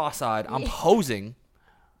I'm cross-eyed. I'm posing.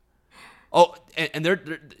 Oh, and they're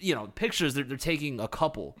pictures. They're taking a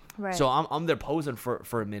couple. Right. So I'm there posing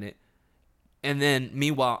for a minute, and then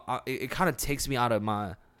meanwhile it kind of takes me out of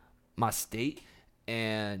my state,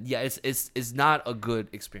 and yeah, it's not a good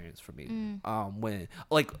experience for me. When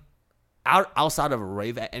like outside of a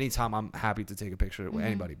rave, at any time I'm happy to take a picture with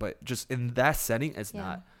anybody, but just in that setting, it's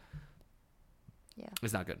not. Yeah.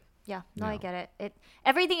 It's not good. Yeah, no, I get it.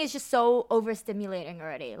 Everything is just so overstimulating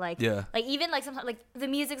already. Like, like even like sometimes like the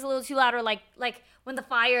music's a little too loud, or like when the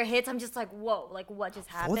fire hits, I'm just like, whoa, like what just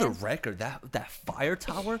happened? For the record, that fire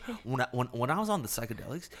tower when I was on the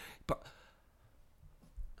psychedelics, but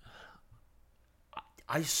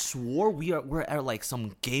I swore we're at like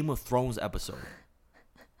some Game of Thrones episode,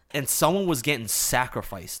 and someone was getting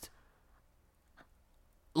sacrificed.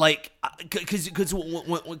 Like,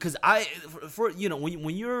 because I for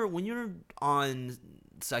when you're on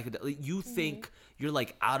psychedelic, you think you're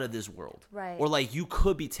like out of this world, right? Or like you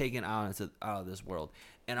could be taken out of this world.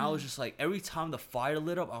 And I was just like, every time the fire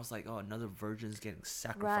lit up, I was like, oh, another virgin's getting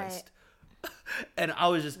sacrificed. Right. And I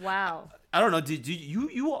was just wow. I don't know. Did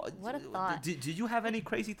you what a thought? Did you have any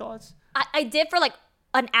crazy thoughts? I did for like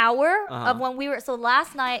an hour of when we were, so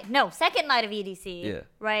second night of EDC,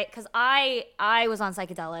 right? Because I was on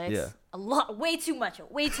psychedelics, way too much of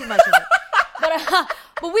it.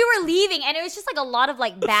 But we were leaving, and it was just like a lot of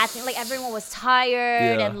like bad things. Like everyone was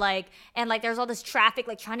tired, and like there's all this traffic.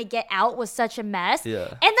 Like trying to get out was such a mess. Yeah.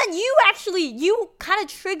 And then you kind of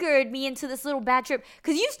triggered me into this little bad trip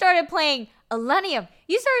because you started playing Millennium.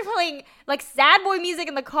 You started playing like sad boy music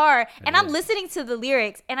in the car, and I'm listening to the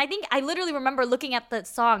lyrics, and I think I literally remember looking at the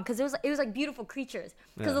song because it was like Beautiful Creatures,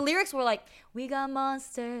 because the lyrics were like, we got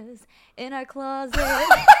monsters in our closet,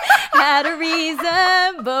 had a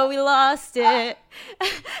reason but we lost it, and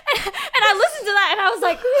I listened to that and I was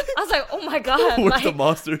like, oh my god, where's like, the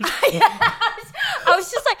monsters? I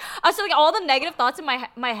was just like all the negative thoughts in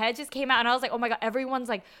my head just came out, and I was like, oh my god, everyone's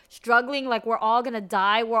like struggling, like we're all gonna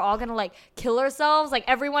die, we're all gonna like kill ourselves, like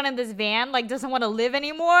everyone in this van like doesn't want to live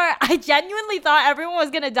anymore. I genuinely thought everyone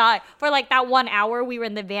was gonna die for like that 1 hour we were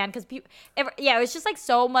in the van, because it was just like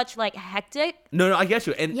so much like hectic. No, I get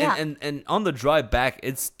you, and on the drive back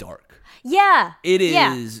it's dark. Yeah, it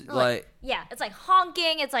is like it's like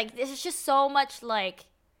honking. It's like there's just so much like.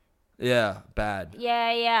 Yeah, bad.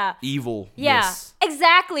 Yeah. Evil. Yeah,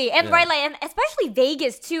 exactly. And right, like, and especially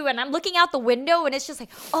Vegas too. And I'm looking out the window, and it's just like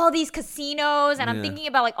all these casinos, and I'm thinking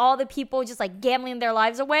about like all the people just like gambling their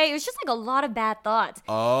lives away. It was just like a lot of bad thoughts.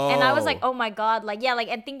 Oh. And I was like, oh my god, like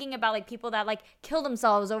and thinking about like people that like kill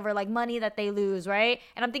themselves over like money that they lose, right?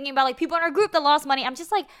 And I'm thinking about like people in our group that lost money. I'm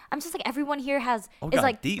just like everyone here is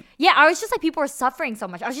like deep. Yeah, I was just like, people are suffering so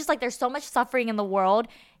much. I was just like, there's so much suffering in the world.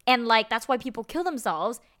 And like that's why people kill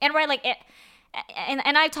themselves. And right, like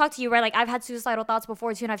and I've talked to you, right? Like I've had suicidal thoughts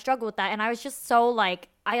before too, and I've struggled with that. And I was just so like,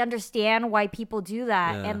 I understand why people do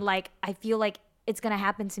that, and like I feel like it's gonna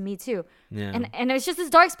happen to me too. Yeah. And it was just this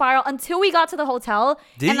dark spiral until we got to the hotel.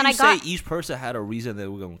 Didn't you say each person had a reason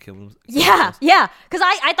that we're gonna kill them? Yeah. Because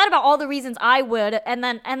I thought about all the reasons I would, and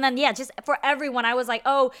then just for everyone, I was like,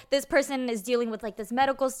 oh, this person is dealing with like this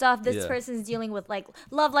medical stuff. This person's dealing with like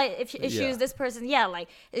love life issues. Yeah. This person, like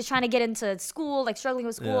is trying to get into school, like struggling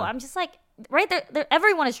with school. Yeah. I'm just like, right there,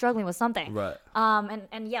 everyone is struggling with something. Right.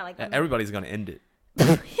 Like everybody's gonna end it. that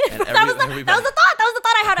was the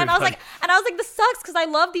thought I had, and I was like, this sucks because I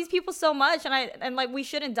love these people so much, and like we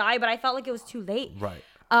shouldn't die, but I felt like it was too late. Right.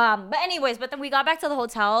 But then we got back to the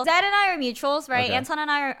hotel. Zed and I are mutuals, right? Okay. Anton and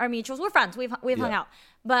I are mutuals. We're friends. We've hung out.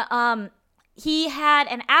 But he had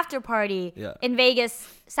an after party in Vegas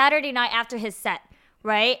Saturday night after his set.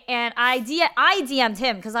 Right, and I DM'd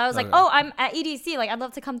him because I was like, oh, I'm at EDC, like I'd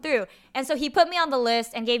love to come through. And so he put me on the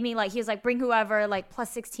list and gave me like, he was like, bring whoever, like plus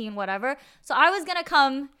 16, whatever. So I was gonna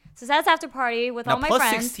come to Sad's after party with all my friends.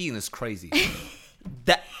 Plus 16 is crazy.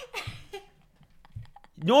 That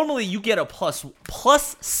normally you get a plus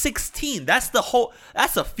 16. That's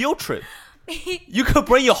a field trip. You could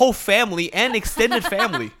bring your whole family and extended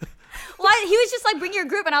family. Well, he was just like, bring your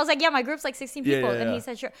group. And I was like, yeah, my group's like 16 people. And he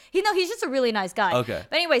said, sure. He's just a really nice guy. Okay.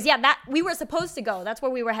 But anyways, that we were supposed to go. That's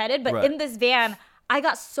where we were headed. But in this van, I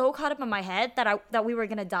got so caught up in my head that we were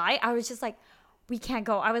going to die. I was just like, we can't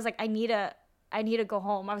go. I was like, I need to go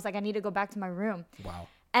home. I was like, I need to go back to my room. Wow.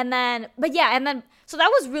 And then, so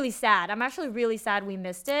that was really sad. I'm actually really sad we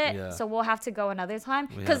missed it. Yeah. So we'll have to go another time.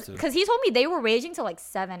 Because he told me they were raging till like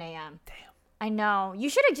 7 a.m. Damn. I know. You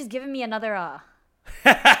should have just given me another...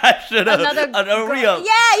 I should have an re-up.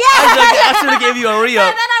 Yeah. I should have gave you a re-up.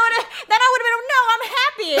 Then I would have been, no, I'm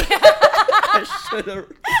fee. I should have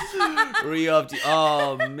re-upped you.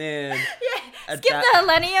 Oh man. Yeah. Skip the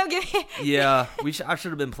millennium. Yeah, I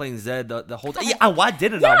should have been playing Zed the whole time. Yeah, why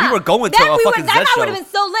didn't I? We were going to a fucking Zed Zed show. That would have show.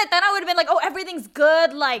 been so lit. Then I would have been like, oh, everything's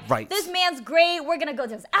good. Like, Right. this man's great. We're gonna go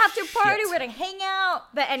to his after party. Shit. We're gonna hang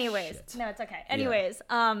out. But anyways, no, it's okay. Anyways,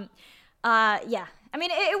 yeah. I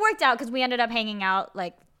mean, it worked out because we ended up hanging out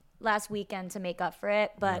like last weekend to make up for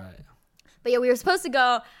it. But yeah, we were supposed to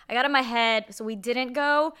go. I got in my head, so we didn't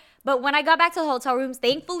go. But when I got back to the hotel rooms,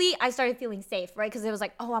 thankfully, I started feeling safe, right? Because it was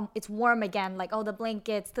like, oh, it's warm again. Like, oh, the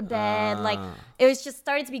blankets, the bed. Like, it was just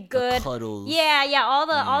started to be good. The cuddles. Yeah.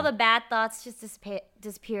 All the bad thoughts just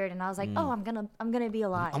disappeared, and I was like, oh, I'm gonna be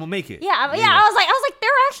alive. I'm gonna make it. Yeah. I was like, there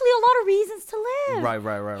are actually a lot of reasons to live.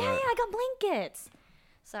 Right. Yeah, I got blankets.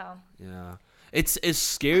 So. Yeah, it's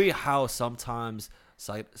scary how sometimes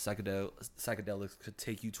psychedelics could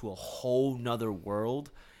take you to a whole nother world,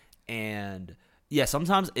 and yeah,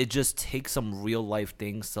 sometimes it just takes some real life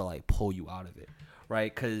things to like pull you out of it,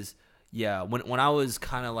 right? Because yeah, when I was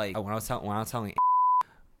kind of like when I was telling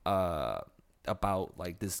about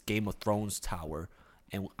like this Game of Thrones tower,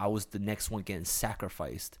 and I was the next one getting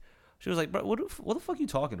sacrificed, she was like, "Bro, what the fuck you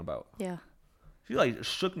talking about?" Yeah. She like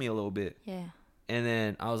shook me a little bit, Yeah. and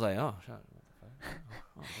then I was like, "Oh, shut up."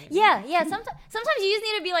 Yeah. Sometimes you just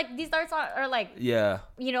need to be like, these thoughts are like, Yeah.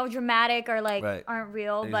 you know, dramatic or like Right. aren't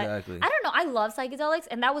real. But Exactly. I don't know. I love psychedelics,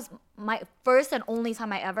 and that was my first and only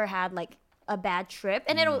time I ever had like a bad trip.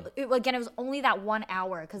 And it was only that 1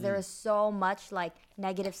 hour because there was so much like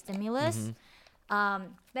negative stimulus. But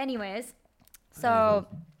anyways, so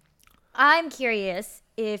I'm curious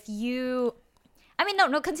if you. I mean,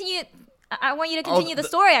 no, continue. I want you to continue the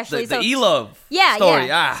story actually. The E-Love Yeah, story.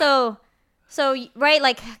 yeah. Ah. So right,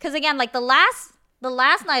 like, because again, like the last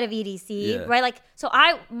night of EDC, Yeah. right? Like, so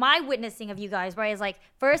my witnessing of you guys, right, is like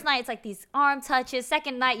first night it's like these arm touches.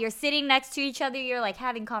 Second night you're sitting next to each other, you're like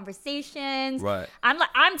having conversations. Right.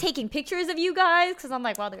 I'm taking pictures of you guys because I'm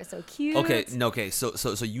like, wow, they're so cute. Okay.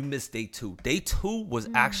 So you missed day 2. Day 2 was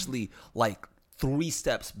actually like 3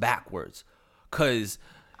 steps backwards, cause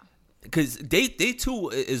day 2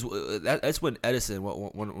 is that's when Edison,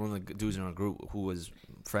 one of the dudes in our group who was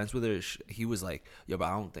friends with her, he was like, yo, but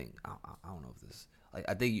I don't know if this, like,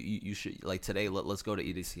 I think you should, like, today let's go to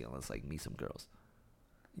EDC and let's like meet some girls.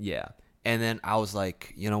 Yeah. And then I was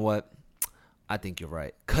like, you know what, I think you're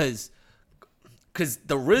right, cause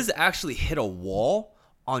the Riz actually hit a wall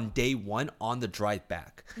on day 1 on the drive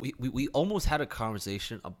back. We almost had a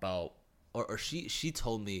conversation about, or she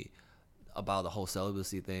told me about the whole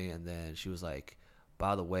celibacy thing, and then she was like,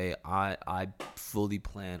 by the way, I fully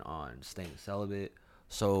plan on staying celibate,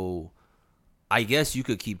 so I guess you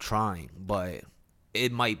could keep trying, but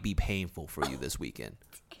it might be painful for you this weekend.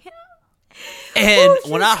 And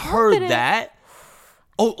when I heard that,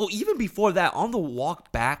 even before that, on the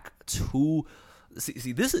walk back to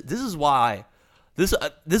see this is why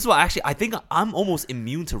actually I think I'm almost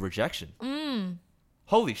immune to rejection.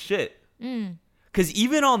 Holy shit. Because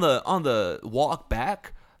even on the walk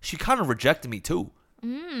back, she kind of rejected me too.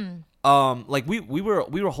 Like we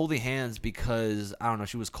were holding hands because I don't know,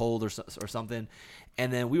 she was cold or something,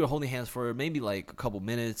 and then we were holding hands for maybe like a couple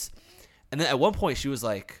minutes, and then at one point she was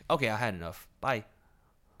like, "Okay, I had enough. Bye."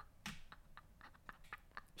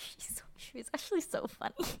 She was actually so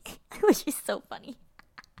funny. She's so funny.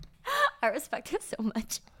 I respect her so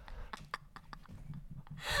much.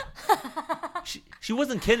 She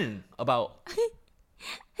wasn't kidding about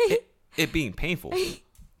it being painful,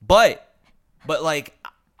 but like,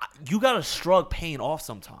 you gotta shrug pain off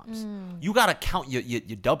sometimes. You gotta count your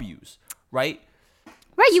W's, right?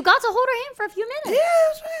 Right, you got to hold her hand for a few minutes. Yeah,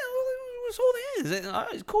 let's hold hands. All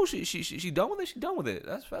right, cool. She done with it. She done with it.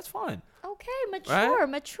 That's fine. Okay,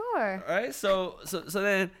 mature. All right. So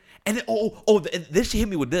then, and then then she hit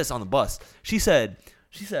me with this on the bus. She said,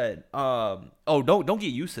 oh, don't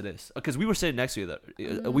get used to this, because we were sitting next to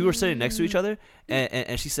each other,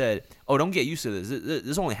 and she said, oh, don't get used to this.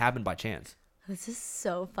 This only happened by chance. This is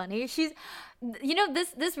so funny. She's, you know,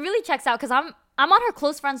 this really checks out because I'm on her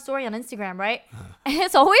close friend story on Instagram, right? And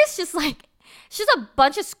it's always just like, she's a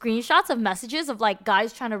bunch of screenshots of messages of like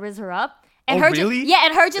guys trying to riz her up. And really?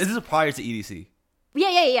 And her just. This is prior to EDC.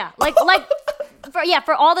 Yeah. Like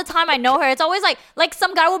for all the time I know her, it's always like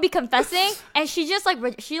some guy will be confessing and she just like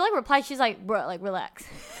replies, she's like, bro, like, relax.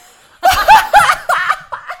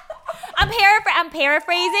 I'm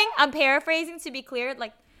paraphrasing to be clear,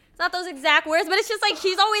 like, it's not those exact words, but it's just like,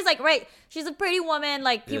 she's always like, right, she's a pretty woman,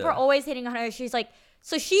 like, people are always hitting on her. She's like,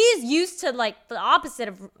 so she's used to like the opposite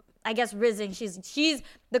of I guess Rizzing, she's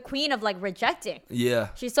the queen of like rejecting. Yeah.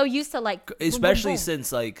 She's so used to like Especially boom, boom, boom.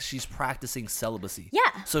 since like she's practicing celibacy.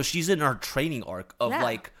 Yeah. So she's in her training arc of Yeah.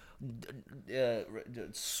 like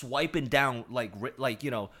swiping down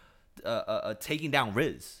taking down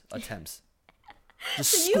Riz attempts.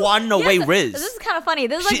 Just squatting away Riz. This is kind of funny.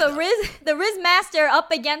 This is like the Riz master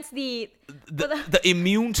up against the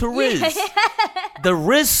immune to Riz. The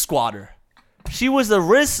Riz squatter. She was the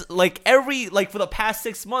Riz for the past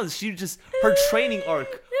 6 months. She just her training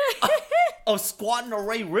arc of squatting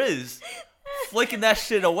away Riz, flicking that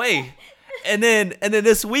shit away, and then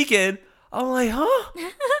this weekend I'm like, huh?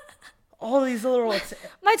 All these little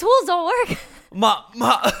my tools don't work.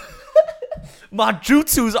 My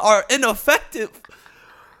jutsus are ineffective.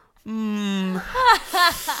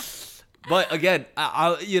 But again,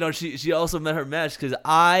 she also met her match because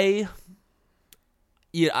I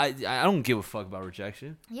don't give a fuck about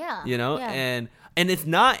rejection. Yeah. And it's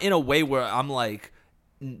not in a way where I'm like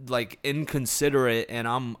inconsiderate and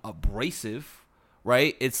I'm abrasive,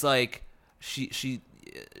 right? It's like she's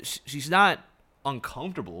not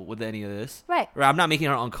uncomfortable with any of this, right? I'm not making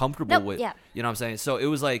her uncomfortable with, yeah. You know what I'm saying? So it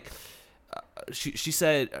was like she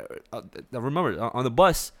said, I remember on the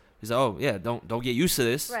bus, she's like, oh yeah, don't get used to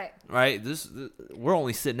this, right? This we're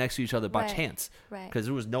only sitting next to each other by chance, right? Because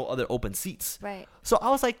there was no other open seats, right? So I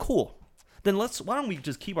was like, cool. Then why don't we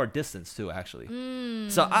just keep our distance too? Actually,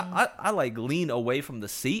 so I like lean away from the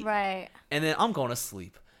seat, right? And then I'm going to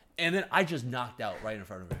sleep, and then I just knocked out right in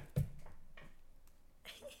front of her.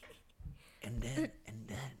 And then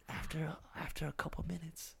after a couple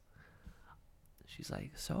minutes, she's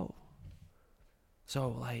like, so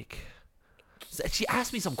like, she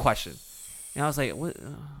asked me some question, and I was like, what?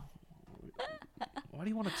 Why do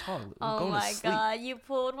you want to talk? I'm going to sleep. God, you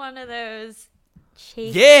pulled one of those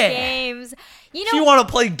chase games. You want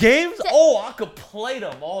to play games? I could play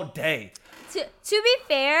them all day. To be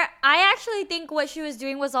fair, I actually think what she was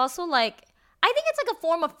doing was also like, I think it's like a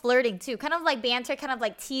form of flirting too, kind of like banter, kind of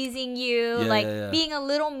like teasing you, being a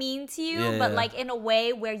little mean to you, but like in a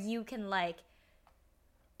way where you can like.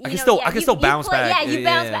 I can still bounce back. Yeah, you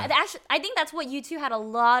bounce back. Actually, I think that's what you two had a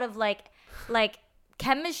lot of like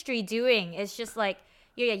chemistry doing. It's just like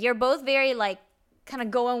you're both very like kind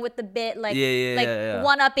of going with the bit, like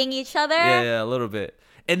one-upping each other. Yeah, a little bit.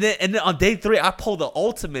 And then on day 3, I pulled the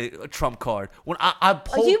ultimate trump card when I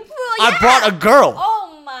brought a girl.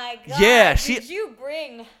 Oh my god! Yeah, did you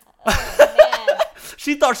bring? Oh, man.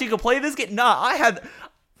 She thought she could play this game. Nah, I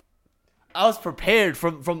was prepared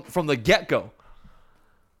from the get-go.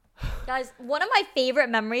 Guys, one of my favorite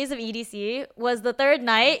memories of EDC was the third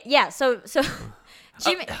night. Yeah, so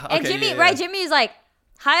Jimmy Jimmy is like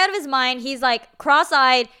high out of his mind. He's like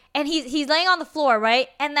cross-eyed and he's laying on the floor, right?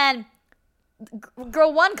 And then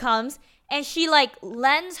girl 1 comes and she like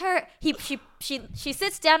lends her she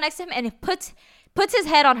sits down next to him and puts his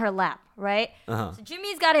head on her lap, right? So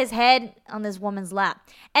Jimmy's got his head on this woman's lap.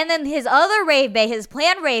 And then his other rave bae, his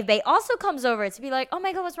planned rave bae, also comes over to be like, oh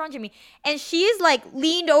my god, what's wrong, Jimmy? And she's like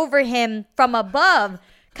leaned over him from above,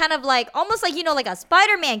 kind of like almost like, like a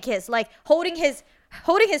Spider-Man kiss, like holding his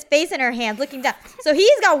face in her hands, looking down. So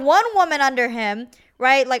he's got one woman under him,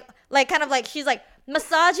 right? Like kind of like she's like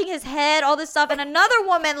massaging his head, all this stuff, and another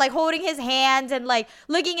woman like holding his hands and like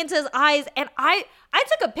looking into his eyes. And I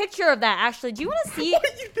took a picture of that actually. Do you want to see?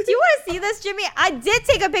 Do you want to see this, Jimmy? I did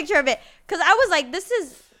take a picture of it because I was like,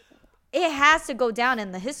 it has to go down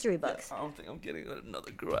in the history books. I don't think I'm getting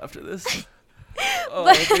another girl after this.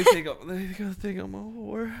 They think I'm a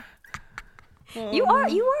whore. You are a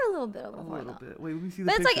little bit of a whore. A little bit. Wait, let me see the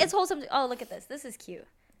But picture. it's like it's wholesome. Oh, look at this. This is cute.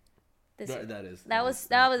 That was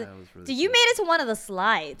really Dude, you made it to one of the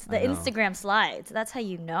slides, the I know. Instagram slides. That's how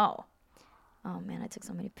you know. Oh man, I took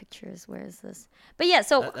so many pictures. Where is this? But yeah,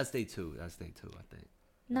 so that's day 2. That's day 2, I think.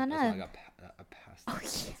 no. I passed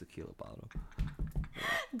that tequila bottle.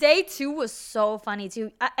 Day 2 was so funny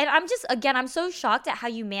too, and I'm so shocked at how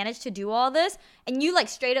you managed to do all this, and you like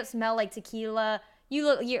straight up smell like tequila. You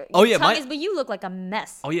look your tongue is, but you look like a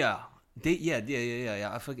mess. Oh yeah,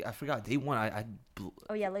 I forgot. Day 1, I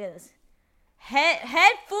Oh yeah, look at this. Head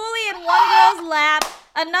fully in one girl's lap,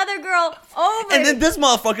 another girl over. And then this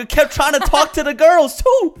motherfucker kept trying to talk to the girls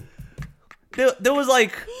too. There was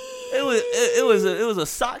like, it was a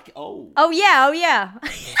sock. Oh yeah.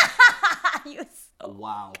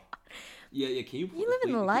 Wow. Yeah. Can you? You live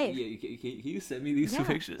in the life. Can you send me these 2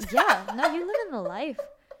 pictures? Yeah. No, you live in the life.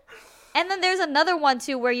 And then there's another one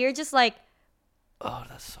too where you're just like. Oh,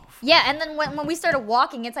 that's so funny. Yeah, and then when we started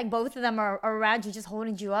walking, it's like both of them are around you, just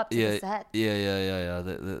holding you up to the set. Yeah.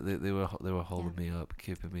 They were holding me up,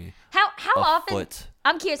 keeping me. How how often? foot.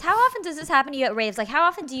 I'm curious. How often does this happen to you at raves? Like, how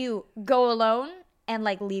often do you go alone and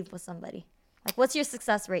like leave with somebody? Like, what's your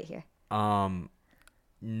success rate here?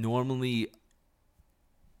 Normally,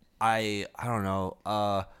 I don't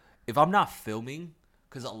know. If I'm not filming,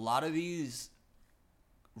 because a lot of these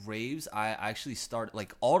raves, I actually started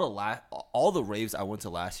like all the raves I went to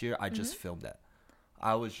last year. I just filmed at.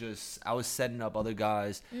 I was setting up other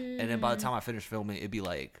guys, and then by the time I finished filming, it'd be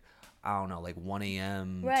like, I don't know, like 1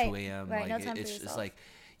 a.m., 2 a.m. Right, Like no time for it's just yourself. like,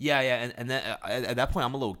 and then at that point,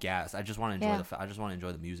 I'm a little gassed. I just want to enjoy I just want to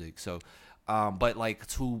enjoy the music. So, but like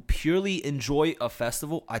to purely enjoy a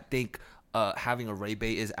festival, I think having a rave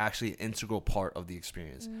bay is actually an integral part of the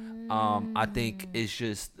experience. I think it's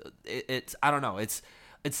just it's I don't know, it's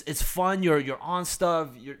fun. You're on stuff.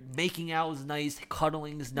 You're making out is nice.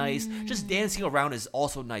 Cuddling is nice. Just dancing around is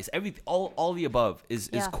also nice. All the above is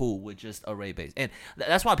cool with just a rave base, and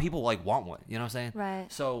that's why people like want one. You know what I'm saying? Right.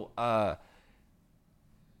 So but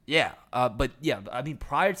yeah, I mean,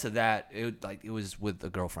 prior to that, it was with a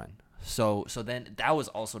girlfriend. So then that was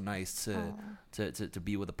also nice to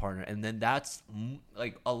be with a partner, and then that's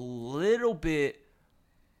like a little bit.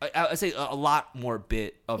 I say a lot more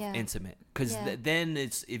bit of intimate, because then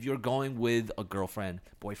it's, if you're going with a girlfriend,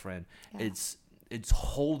 boyfriend, it's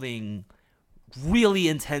holding really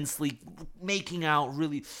intensely, making out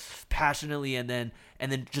really passionately, and then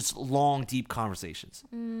just long, deep conversations,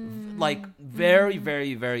 like very,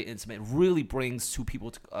 very, very intimate. Really brings two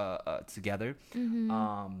people together.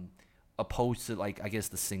 Opposed to, like, I guess,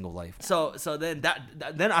 the single life. So then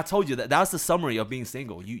then I told you that's the summary of being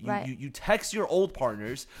single. You text your old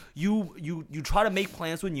partners, you try to make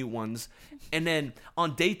plans with new ones, and then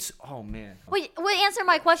on dates, oh man. Wait, answer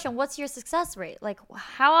my question. What's your success rate? Like,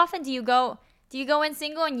 how often do you go in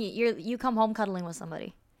single and you come home cuddling with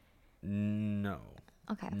somebody? No.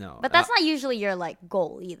 Okay. No. But that's not usually your like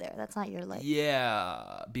goal either. That's not your like.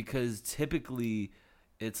 Yeah, because typically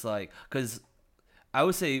it's like, because I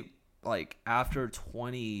would say, like, after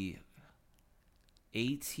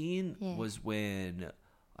 2018 was when,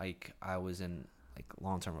 like, I was in, like,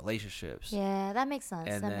 long-term relationships. Yeah, that makes sense.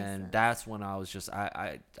 And then that's when I was just,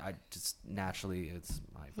 I just naturally, it's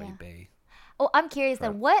my rave bay. Oh, I'm curious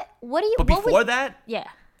then. What do you? But before that, yeah.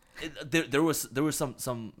 There was some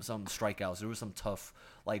strikeouts. There was some tough,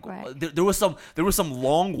 like, there was some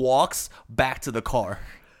long walks back to the car.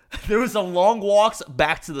 There was some long walks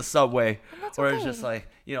back to the subway, where it's just like,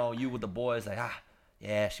 you know, you with the boys, like,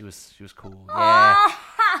 yeah, she was cool, yeah,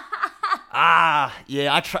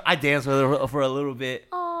 I danced with her for a little bit,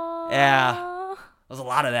 yeah, there was a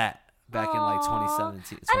lot of that back in like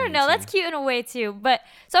 2017. I don't know, that's cute in a way too. But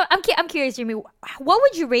so I'm curious, Jimmy, what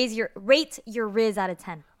would you rate your Riz out of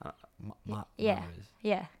 10? My yeah, Riz.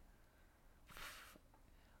 yeah.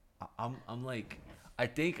 I'm like, I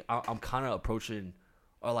think I'm kind of approaching,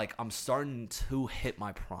 or like I'm starting to hit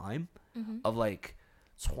my prime of like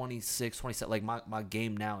 26, 27. Like my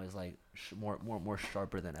game now is like more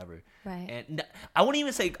sharper than ever. Right. And I wouldn't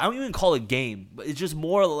even call it game, but it's just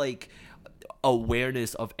more like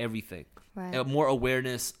awareness of everything. Right. And more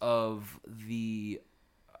awareness of the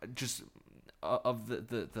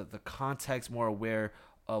the context, more aware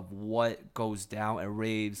of what goes down at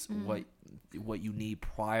raves, what you need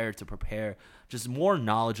prior to prepare, just more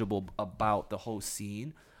knowledgeable about the whole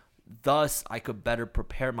scene. Thus, I could better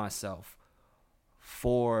prepare myself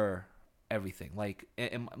for everything. Like,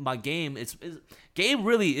 and my game, game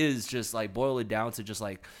really is just like, boil it down to just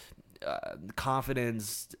like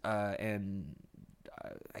confidence and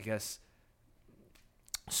I guess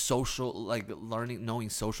social, like knowing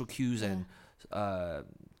social cues and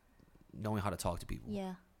knowing how to talk to people.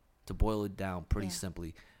 Yeah. To boil it down pretty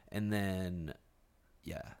simply. And then,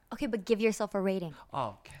 yeah. Okay, but give yourself a rating.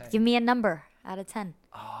 Okay. Give me a number out of 10.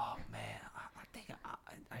 Oh man, I think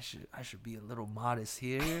I should be a little modest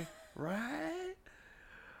here, right?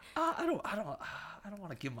 I don't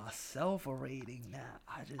want to give myself a rating now.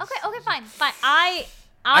 Okay, fine. I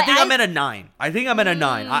think I'm at a 9. I think I'm at a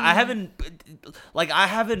 9. I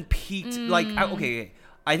haven't peaked. Like, okay.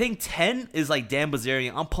 I think 10 is like Dan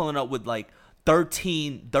Bazarian. I'm pulling up with like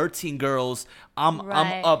 13 girls. I'm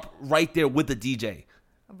up right there with the DJ.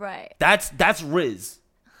 Right. That's Riz.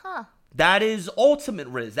 Huh. That is ultimate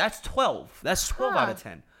Riz. That's 12. That's 12 out of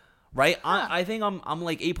 10. Right? Huh. I think I'm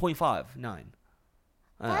like 8.5, 9.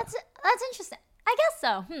 That's interesting. I guess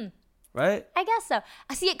so. Right? I guess so.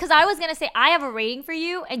 I see it, because I was gonna say I have a rating for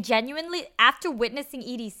you, and genuinely after witnessing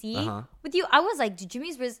EDC with you, I was like, dude,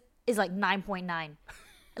 Jimmy's Riz is like 9.9.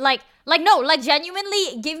 Like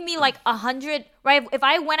genuinely give me like 100, right? If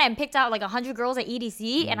I went and picked out like 100 girls at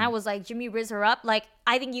EDC and I was like, Jimmy Riz her up, like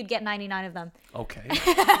I think you'd get 99 of them. Okay.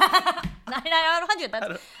 99 out of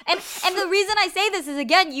 100. And the reason I say this is,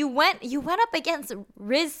 again, you went up against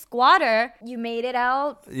Riz Squatter. You made it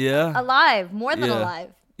out alive, more than alive.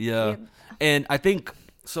 Yeah. And I think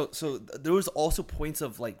so there was also points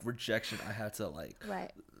of like rejection I had to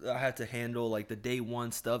I had to handle, like the day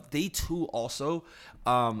one stuff. Day two also,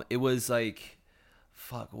 it was like,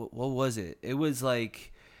 fuck, what was it? It was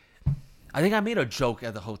like, I think I made a joke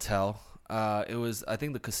at the hotel. It was, I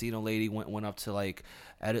think the casino lady went up to like,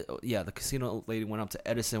 the casino lady went up to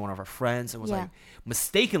Edison, one of our friends, and was like,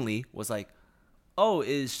 mistakenly was like, oh,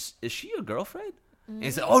 is she your girlfriend? And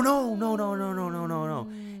he said, oh no.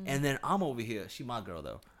 And then I'm over here. She my girl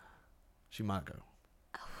though. She my girl.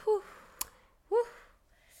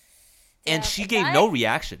 And she gave no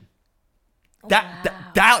reaction. That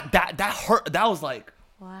hurt. That was like,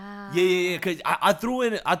 wow. Yeah. Cause I threw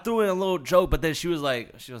in a little joke, but then she was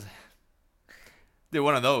they're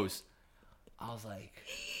one of those. I was like,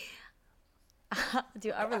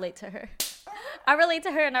 dude, I relate to her. I relate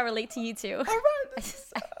to her, and I relate to you too.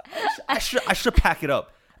 I should pack it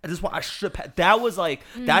up. At this point, I should pack. That was like,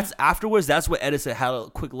 that's afterwards. That's what Edison had a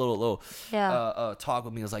quick little talk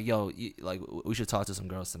with me. I was like, yo, we should talk to some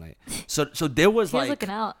girls tonight. So there was like, looking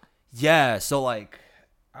out. Yeah. So like,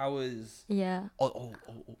 I was. Yeah. Oh,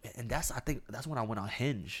 and I think that's when I went on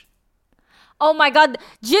Hinge. Oh my God,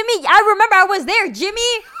 Jimmy! I remember I was there. Jimmy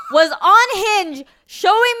was on Hinge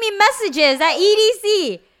showing me messages at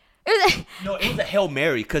EDC. No, it was a Hail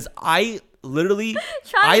Mary because I literally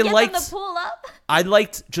trying to get them to pull up. I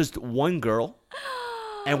liked just one girl,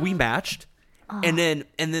 and we matched, and then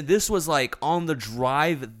this was like on the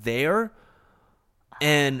drive there,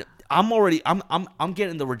 and I'm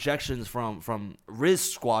getting the rejections from Riz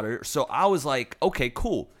Squatter, so I was like, okay,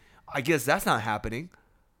 cool, I guess that's not happening.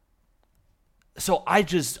 So I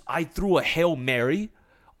threw a Hail Mary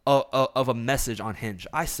of a message on Hinge.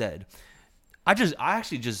 I said, I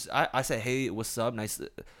said, hey, what's up? Nice.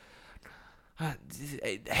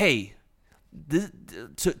 Hey,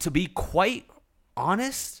 to be quite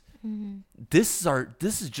honest, this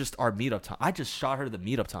is just our meetup time. I just shot her the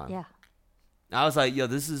meetup time. Yeah. I was like, yo,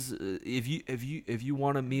 this is if you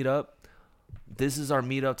want to meet up, this is our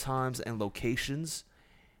meetup times and locations,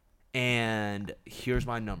 and here's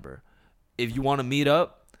my number. If you want to meet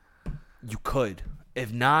up, you could.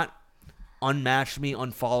 If not, unmatch me,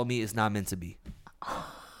 unfollow me. It's not meant to be.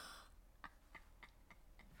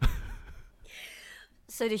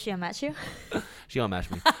 So did she unmatch you? She unmatched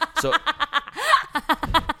me. So,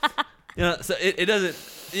 so it doesn't.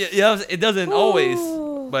 It doesn't always.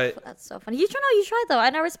 But that's so funny. You tried though,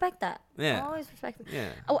 and I respect that. Yeah. I always respect it. Yeah.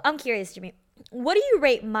 Oh, I'm curious, Jimmy. What do you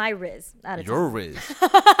rate my Riz out of 10? Your Riz.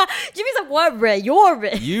 Jimmy's like, what Riz? Your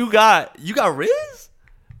Riz. You got Riz?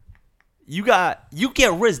 You get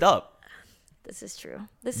rizzed up. This is true.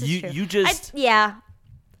 This is true. You just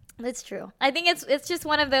it's true. I think it's just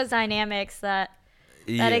one of those dynamics that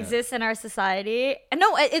exists in our society. And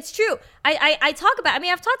no, it's true. I talk about. I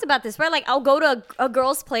mean, I've talked about this, right? Like, I'll go to a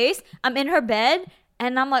girl's place. I'm in her bed,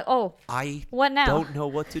 and I'm like, oh, what now? Don't know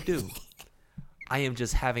what to do. I am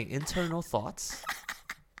just having internal thoughts.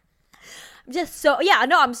 I'm so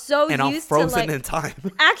used to, and I'm frozen in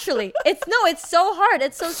time. Actually, it's so hard.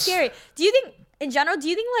 It's so scary. Do you think, in general,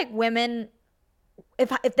 like women,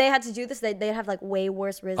 if they had to do this, they'd have like way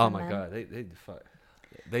worse riz than men? Oh my God,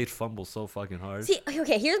 they'd fumble so fucking hard. See,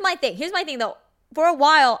 okay, here's my thing though. For a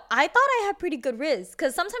while, I thought I had pretty good riz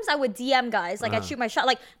because sometimes I would DM guys, like I'd shoot my shot.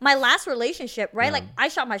 Like my last relationship, right? Like I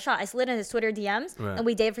shot my shot. I slid in his Twitter DMs, and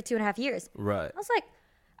we dated for 2.5 years. Right. I was like,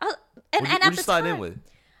 and at the time, what you slide in with?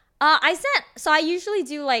 I usually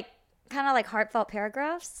do like kind of like heartfelt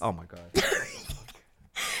paragraphs. Oh my God.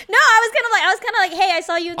 No, I was kind of like, hey, I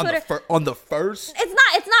saw you on Twitter. On the first?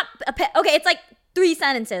 It's not okay. It's like 3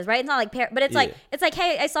 sentences, right? It's not like but it's like,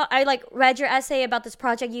 hey, I like read your essay about this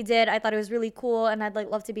project you did. I thought it was really cool, and I'd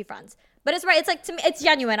like love to be friends. But it's right. It's like, to me, it's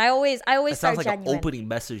genuine. I always it start sounds like genuine. an opening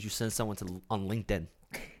message you send someone on LinkedIn.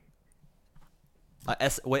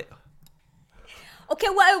 Wait. Okay,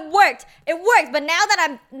 well, it worked. But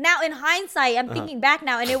now in hindsight, I'm thinking back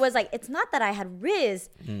now, and it was like, it's not that I had riz.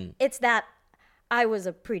 It's that I was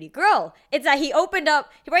a pretty girl. It's that he opened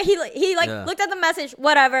up, right? He looked at the message,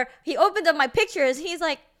 whatever. He opened up my pictures. He's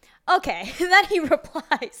like, okay. And then he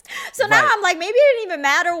replies. So now I'm like, maybe it didn't even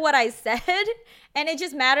matter what I said, and it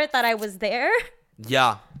just mattered that I was there.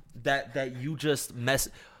 Yeah, that you just mess.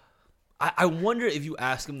 I wonder if you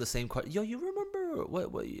ask him the same question. Yo, you remember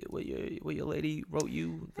what your lady wrote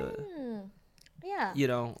you? Yeah. You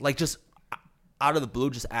know, like just out of the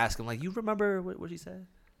blue, just ask him, like, you remember what she said,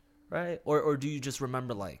 right? Or do you just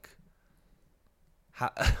remember like how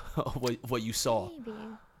what you saw?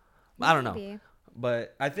 I don't know. Maybe.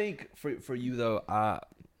 But I think for you though,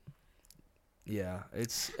 yeah,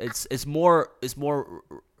 it's more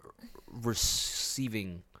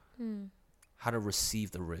receiving, how to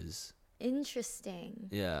receive the riz. Interesting.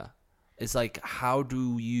 Yeah, it's like how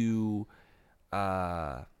do you,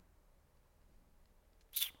 I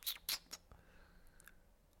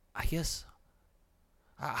guess,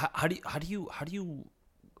 how do you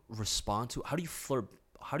respond to, how do you flirt,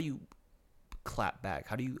 how do you clap back,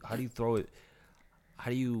 how do you throw it,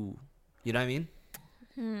 how do you know what I mean?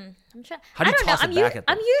 I'm trying. How do you I don't know. toss it back at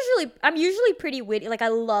them? I'm usually pretty witty. Like I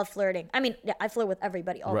love flirting. I mean, yeah, I flirt with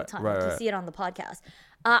everybody all the time. Like, you see it on the podcast.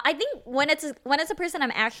 I think when it's a person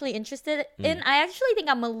I'm actually interested in, I actually think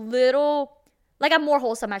I'm a little, like, I'm more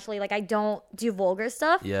wholesome actually. Like I don't do vulgar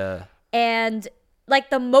stuff. Yeah. And like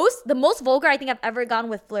the most vulgar I think I've ever gone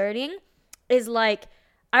with flirting is like,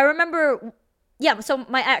 I remember, yeah. So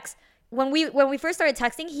my ex, when we first started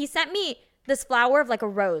texting, he sent me this flower of like a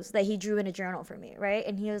rose that he drew in a journal for me, right?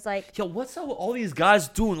 And he was like, yo, what's up with all these guys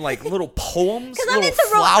doing like little poems, because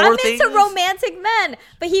little I'm things? into romantic men.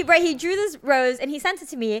 But he drew this rose and he sent it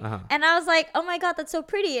to me, and I was like, oh my god, that's so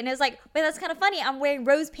pretty. And it was like, but that's kind of funny. I'm wearing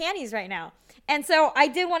rose panties right now, and so I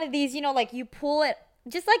did one of these, you know, like you pull it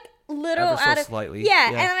just like little Ever so out of slightly. yeah,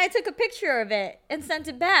 Yeah. and then I took a picture of it and sent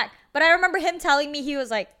it back. But I remember him telling me he was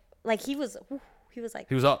like he was like,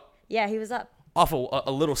 He was up yeah, he was up. off a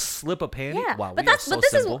little slip of panty. Yeah, Wow, but we are that's so but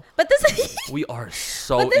this simple. is We are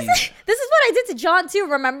so But this easy. is what I did to John too.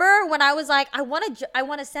 Remember when I was like, I want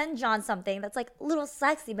to send John something that's like a little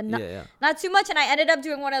sexy, but not too much. And I ended up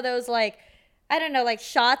doing one of those, like, I don't know, like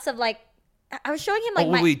shots of like, I was showing him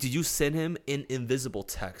like wait, did you send him an invisible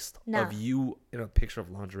text No. of you in a picture of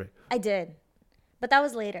lingerie? I did, but that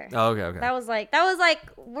was later. Oh, okay. That was like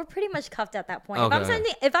we're pretty much cuffed at that point. Okay,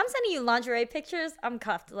 If I'm sending you lingerie pictures, I'm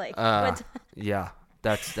cuffed. Like, yeah,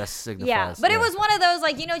 that signifies. yeah. But it was one of those,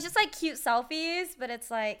 like, you know, just like cute selfies. But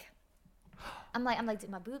it's like, I'm like, did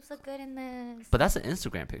my boobs look good in this? But that's an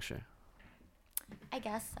Instagram picture. I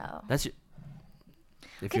guess so. That's your,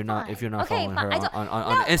 if you're not Okay, following fine. her I don't- on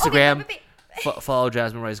no, okay, Instagram, but- follow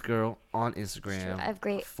Jasmine Rice Girl on Instagram. True, I have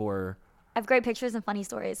great- for. I have great pictures and funny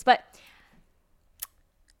stories. But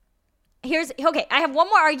I have one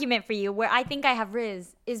more argument for you where I think I have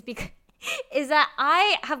Riz is that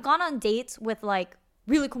I have gone on dates with like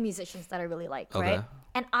really cool musicians that I really like, right? Okay.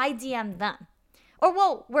 And I DM them. Or,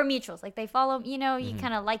 well, we're mutuals. Like, they follow, you know, you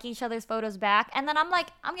kind of like each other's photos back. And then I'm like,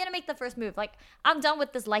 I'm going to make the first move. Like, I'm done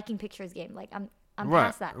with this liking pictures game. Like, I'm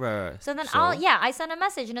past that. Right. So then I send a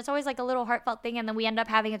message, and it's always like a little heartfelt thing, and then we end up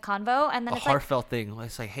having a convo, and then A it's like, heartfelt thing.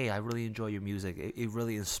 It's like, hey, I really enjoy your music. It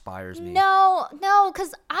really inspires me. no,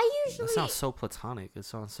 because I usually... That sounds so platonic. It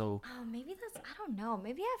sounds so. Oh, maybe that's, I don't know.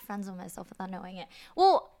 Maybe I have friends with myself without knowing it.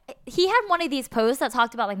 Well, he had one of these posts that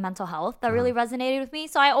talked about like mental health that really resonated with me.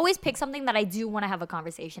 So I always pick something that I do want to have a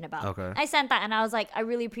conversation about. Okay. I sent that and I was like, I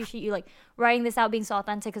really appreciate you like writing this out, being so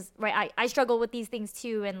authentic, because I struggle with these things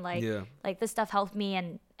too, and like this stuff helped me,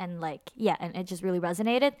 and like, yeah, and it just really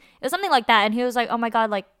resonated. It was something like that, and he was like, oh my god,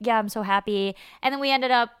 like, yeah, I'm so happy. And then we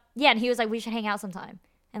ended up, and he was like, we should hang out sometime,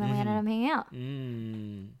 and then we ended up hanging out.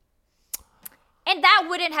 And that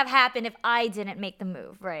wouldn't have happened if I didn't make the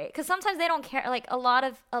move, right? Because sometimes they don't care. Like, a lot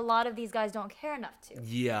of these guys don't care enough to.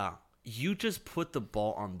 Yeah, you just put the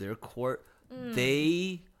ball on their court.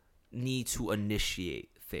 They need to initiate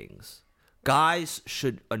things. Guys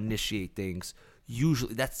should initiate things.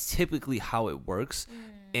 Usually, that's typically how it works.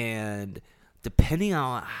 And depending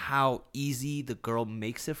on how easy the girl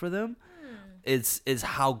makes it for them, is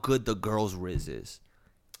how good the girl's riz is.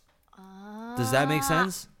 Does that make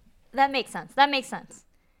sense? That makes sense.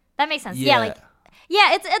 Yeah. Yeah, like, yeah,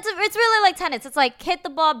 it's really like tennis. It's like, hit the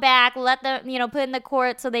ball back, let them, you know, put it in the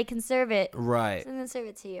court so they can serve it. Right. And then serve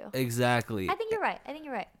it to you. Exactly. I think you're right.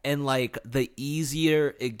 And like, the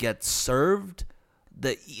easier it gets served,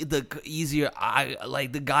 the easier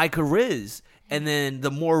the guy could riz, and then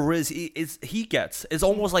the more riz he gets. It's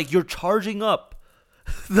almost like you're charging up.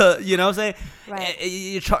 You know what I'm saying? Right.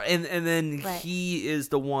 And then he is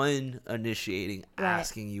the one initiating,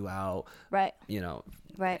 asking you out. Right. You know.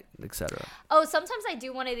 Right. Etc. Oh, sometimes I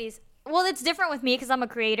do one of these. Well, it's different with me because I'm a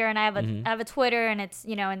creator and I have a Twitter, and it's,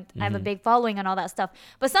 you know, and I have a big following and all that stuff.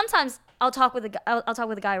 But sometimes I'll talk with a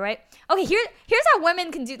guy, right? Okay, here's how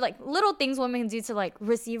women can do, like, little things women can do to like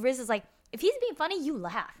receive riz is like, if he's being funny, you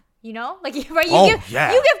laugh. You know, like, right? You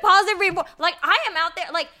give positive reinforcement. Like, I am out there,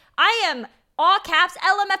 like, I am all caps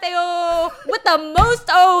LMFAO with the most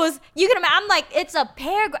O's. You can imagine. I'm like, it's a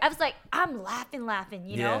paragraph. I was like, I'm laughing,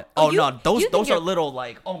 you know. Oh no, those are little,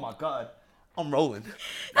 like, oh my god. I'm rolling.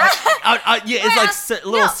 Yeah, it's like a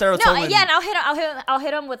little serotonin. No, yeah, and I'll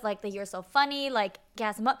hit him with like the "you're so funny," like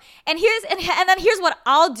gas him up. And then here's what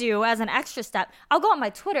I'll do as an extra step. I'll go on my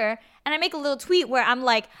Twitter and I make a little tweet where I'm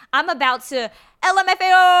like, I'm about to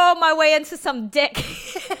LMFAO my way into some dick.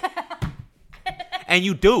 And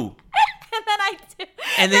you do. And then I do.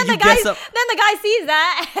 And then you guess up. Then the guy sees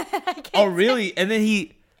that. Oh, really? And then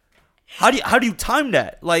how do you time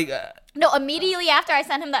that? Like. No, immediately after I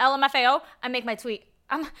send him the LMFAO, I make my tweet.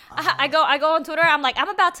 I go on Twitter. I'm like, I'm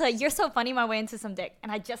about to "you're so funny" my way into some dick,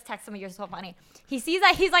 and I just text him "you're so funny." He sees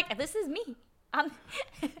that. He's like, "This is me."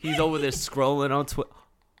 He's over there scrolling on Twitter.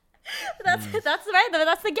 That's right.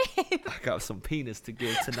 That's the game. I got some penis to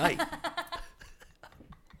give tonight.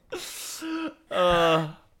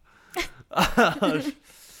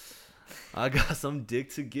 I got some dick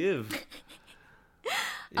to give.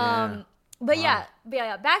 Yeah. But yeah,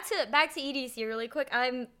 back to EDC really quick.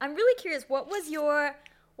 I'm really curious. What was your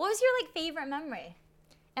like favorite memory,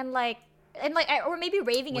 and or maybe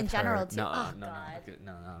raving in general too? No, oh no, God.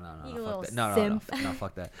 no. You little Fuck that. simp. No,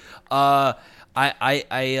 fuck that.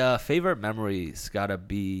 I favorite memories gotta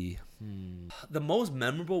be the most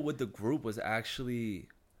memorable with the group was actually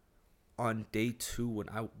on day 2 when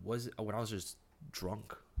I was just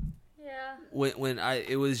drunk. Yeah. When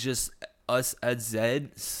it was just us at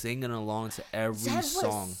Zed singing along to every Zed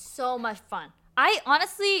song. Was so much fun. I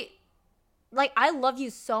honestly, like, I love you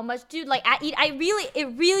so much, dude. Like,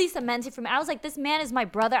 it really cemented for me. I was like, this man is my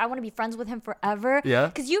brother. I want to be friends with him forever. Yeah.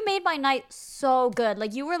 Because you made my night so good.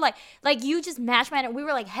 Like, you were like you just matched my night. We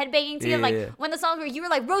were like headbanging together. When the songs were, you were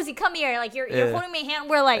like, Rosie, come here. Like, you're holding my hand.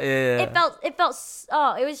 We're like, it felt.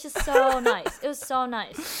 Oh, it was just so nice. It was so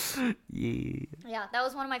nice. Yeah. Yeah, that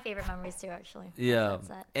was one of my favorite memories too, actually. Yeah,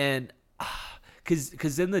 and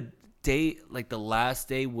because then the day, like the last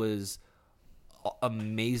day was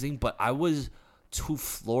amazing, but I was too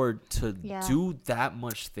floored to do that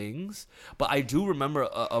much things. But I do remember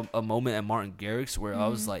a moment at Martin Garrix where I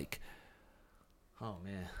was like, oh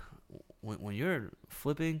man, when you're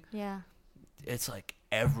flipping, it's like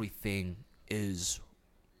everything is,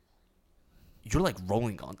 you're like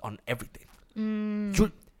rolling on everything.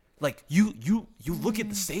 You're like you look at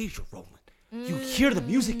the stage, you're rolling. You hear the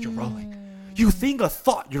music, you're rolling. You think a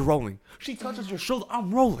thought, you're rolling. She touches your shoulder,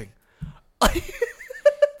 I'm rolling.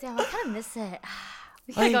 Damn, I kind of miss it.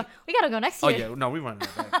 We gotta go next year. Oh yeah, no, we run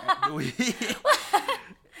that back.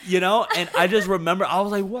 You know, and I just remember I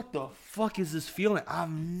was like, what the fuck is this feeling? I've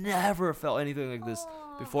never felt anything like this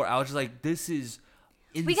before. I was just like, this is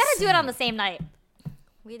insane. We gotta do it on the same night.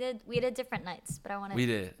 We did different nights, but I want to. We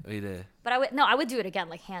did. But I would do it again,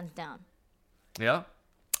 like hands down. Yeah.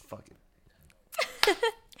 Fuck it.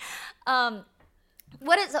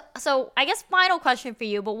 What is so? I guess final question for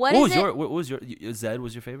you. But what was your Zed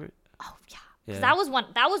was your favorite? Oh yeah. Because that was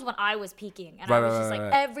when I was peaking, and I was just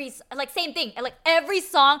like every same thing, like every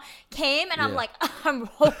song came, and I'm like, I'm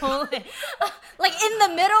rolling, like in the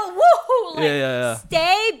middle, woo, like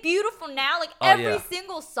Stay Beautiful Now, like every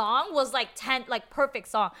single song was like 10, like perfect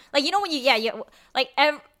song, like you know when you like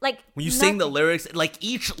when you sing the lyrics, like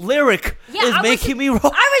each lyric is making me roll. I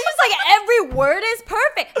was just like every word is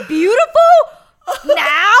perfect, beautiful. Now,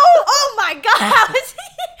 oh my God,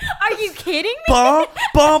 are you kidding me? Bum,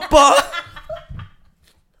 bum, bum.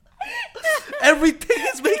 Everything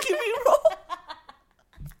is making me roll.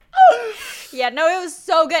 Yeah, no, it was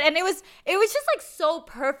so good, and it was just like so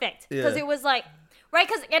perfect because it was like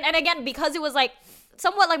because and again because it was like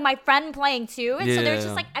somewhat like my friend playing too, and so there's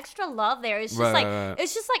just like extra love there. It's just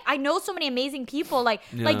it's just like I know so many amazing people. Like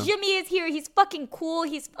Jimmy is here, he's fucking cool.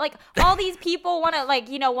 He's like all these people want to like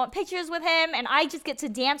want pictures with him, and I just get to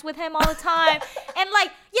dance with him all the time. And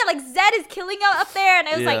like Zed is killing it up there, and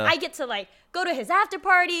it was like I get to like go to his after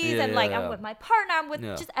parties, and like I'm with my partner, I'm with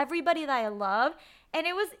just everybody that I love, and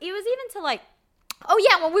it was even to like. Oh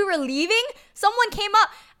yeah, when we were leaving, someone came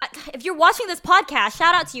up. If you're watching this podcast,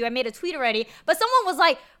 shout out to you. I made a tweet already, but someone was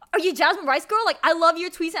like, "Are you Jasmine Rice Girl? Like, I love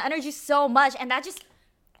your tweets and energy so much." And that just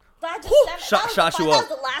shot you up. That was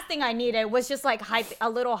the last thing I needed was just like hype, a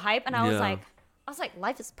little hype, and I was like,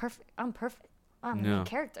 life is perfect. I'm perfect. I'm the main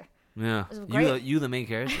character. Yeah, it was great. You the main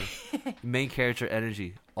character, main character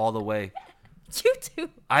energy all the way. You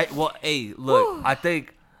too. Hey, look, I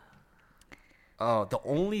think. The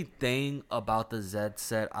only thing about the Zed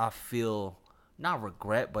set I feel not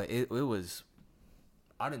regret, but it was.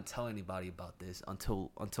 I didn't tell anybody about this until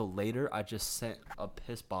later. I just sent a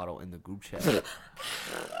piss bottle in the group chat.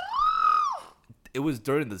 It was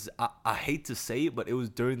during the. I hate to say it, but it was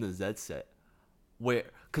during the Zed set,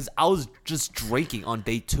 because I was just drinking on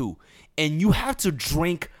day 2, and you have to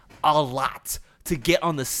drink a lot to get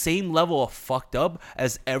on the same level of fucked up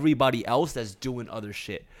as everybody else that's doing other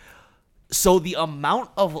shit. So the amount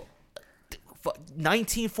of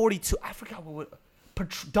 1942, I forgot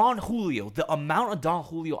Don Julio, the amount of Don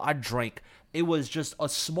Julio I drank, it was just a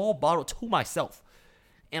small bottle to myself.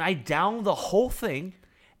 And I downed the whole thing.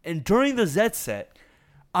 And during the Zed set,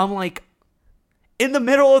 I'm like, in the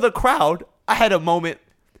middle of the crowd, I had a moment.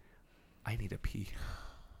 I need to pee.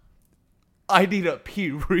 I need to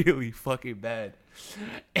pee really fucking bad.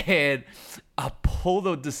 And I pulled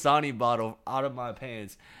the Dasani bottle out of my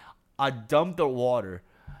pants. I dumped the water.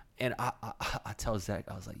 And I tell Zach,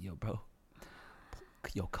 I was like, yo, bro,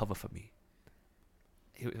 cover for me.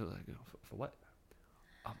 He was like, for what?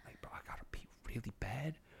 I'm like, bro, I gotta pee really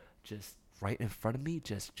bad. Just right in front of me,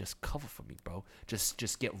 just cover for me, bro.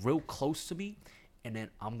 Just get real close to me, and then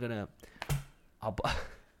I'll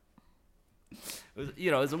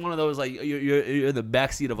it's one of those like you're in the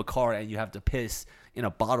backseat of a car and you have to piss in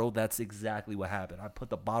a bottle. That's exactly what happened. I put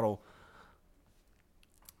the bottle.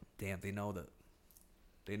 Damn, they know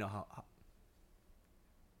how.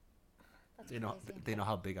 They know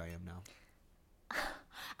how big I am now.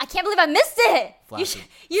 I can't believe I missed it. Flaccid.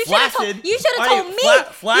 You should have told me. You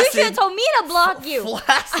should have told me to block you.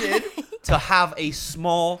 Flaccid to have a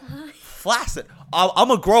small flaccid.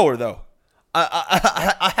 I'm a grower though.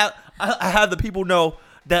 I have the people know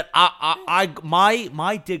that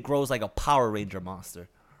my dick grows like a Power Ranger monster.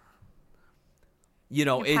 You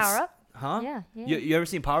know, it's power up? Huh? Yeah. You ever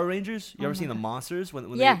seen Power Rangers? You ever seen the monsters when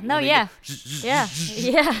yeah. they, No. when they Yeah.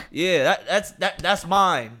 go, yeah. That's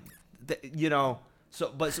mine. You know. So,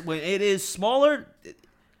 but when it is smaller,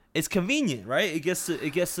 it's convenient, right? It's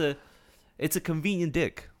a convenient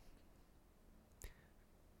dick.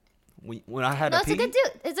 When I had No, a it's pee, a good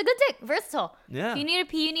dick. It's a good dick. Versatile. Yeah. If you need to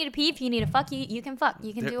pee, you need to pee. If you need to fuck, you can fuck.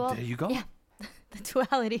 You can do all. There you go. Yeah. The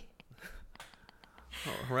duality.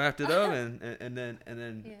 Wrapped it up and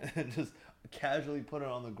then just casually put it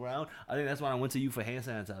on the ground. I think that's when I went to you for hand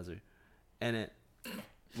sanitizer, and it.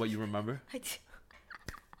 What you remember?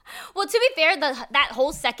 Well, to be fair, that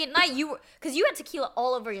whole second night because you had tequila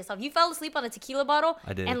all over yourself. You fell asleep on a tequila bottle.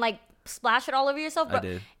 I did. And like splash it all over yourself. Bro. I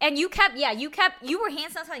did. And you were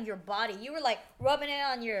hand sanitizing your body. You were like rubbing it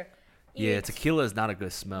on your. Yeah, tequila is not a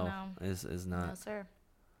good smell. No. It's not. No, sir.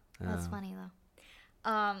 That's funny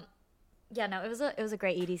though. Yeah, no, it was a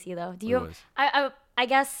great EDC though. Do you? I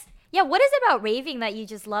guess. Yeah, what is it about raving that you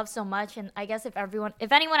just love so much? And I guess if anyone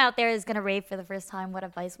out there is gonna rave for the first time, what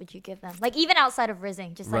advice would you give them? Like even outside of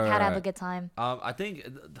rizzing, just like how to have a good time. I think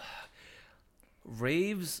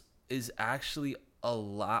raves is actually a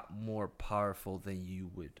lot more powerful than you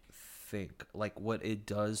would think. Like what it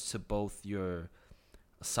does to both your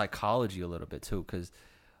psychology a little bit too, because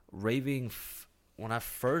raving. When I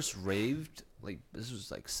first raved, like this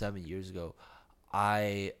was like 7 years ago,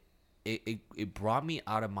 it brought me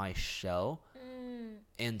out of my shell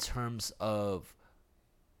in terms of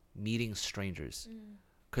meeting strangers.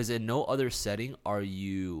 Because in no other setting are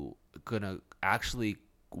you gonna actually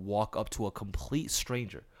walk up to a complete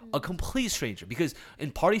stranger. Because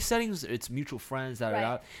in party settings it's mutual friends that are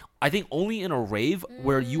out. I think only in a rave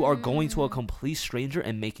where you are going to a complete stranger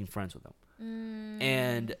and making friends with them.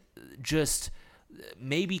 And just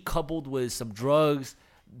maybe coupled with some drugs,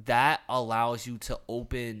 that allows you to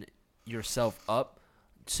open yourself up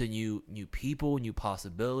to new people, new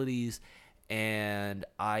possibilities, and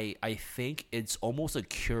I think it's almost a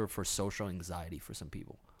cure for social anxiety for some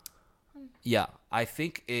people. Yeah, I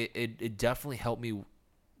think it definitely helped me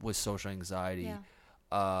with social anxiety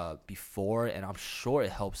before, and I'm sure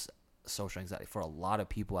it helps social anxiety for a lot of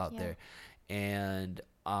people out there. And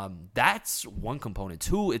that's one component.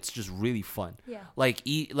 Two, it's just really fun. Yeah. Like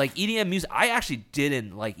EDM music. I actually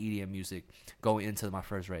didn't like EDM music going into my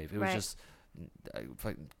first rave. It was just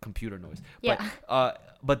like computer noise. Yeah.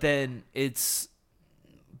 But then it's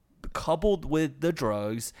coupled with the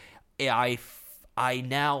drugs. I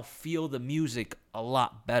now feel the music a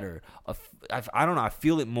lot better. I don't know. I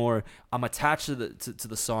feel it more. I'm attached to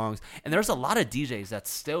the songs, and there's a lot of DJs that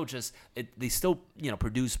still they still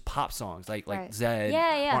produce pop songs like Zed,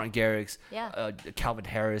 Martin Garrix, Calvin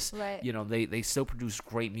Harris. Right. They still produce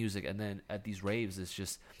great music, and then at these raves, it's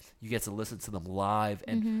just you get to listen to them live,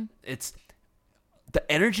 and it's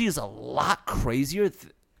the energy is a lot crazier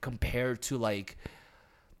compared to like,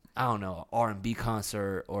 I don't know, R&B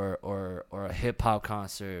concert or a hip hop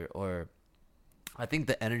concert, or I think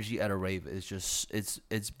the energy at a rave is just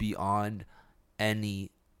it's beyond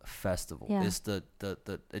any festival. Yeah. It's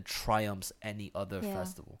it triumphs any other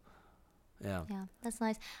festival. Yeah. Yeah, that's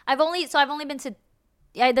nice. I've only been to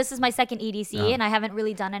this is my second EDC, Uh-huh. and I haven't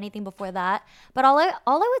really done anything before that. But all I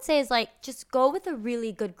would say is like just go with a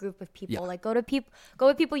really good group of people. Yeah. Like go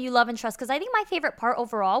with people you love and trust. Because I think my favorite part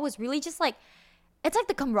overall was really just like it's like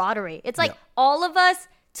the camaraderie. It's like Yeah. all of us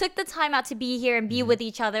took the time out to be here and be with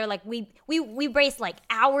each other. Like we braced like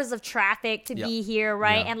hours of traffic to Yeah. be here,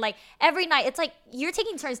 right? Yeah. And like every night, it's like you're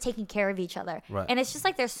taking turns taking care of each other. Right. And it's just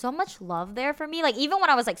like there's so much love there for me. Like even when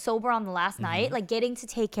I was like sober on the last night, like getting to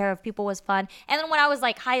take care of people was fun. And then when I was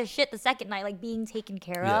like high as shit the second night, like being taken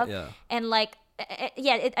care Yeah, of. yeah. And like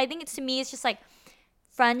I think it's to me it's just like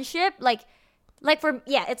friendship. Like for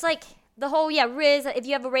it's like the whole Riz. If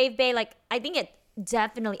you have a rave bay, like I think it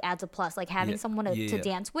definitely adds a plus, like having Yeah, someone to yeah,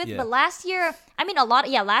 dance with. yeah. But last year, I mean,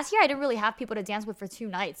 last year I didn't really have people to dance with for 2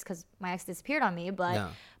 nights because my ex disappeared on me. But Yeah.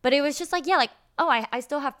 but it was just like I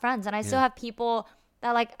still have friends and I still Yeah. have people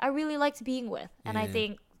that like I really liked being with, and I Yeah.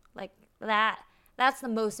 think like that's the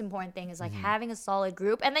most important thing is like Mm-hmm. having a solid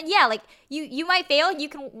group. And then like you might fail, you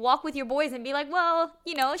can walk with your boys and be like, well,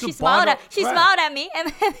 she Good smiled bond at right. smiled at me, and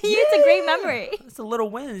then it's a great memory. It's the little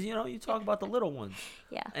wins, you talk about the little ones.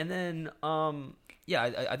 Yeah. And then,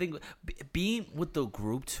 I think being with the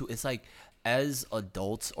group too, it's like as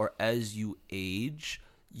adults or as you age,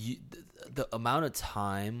 the amount of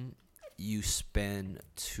time you spend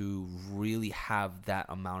to really have that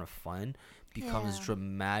amount of fun becomes Yeah.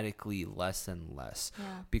 dramatically less and less Yeah.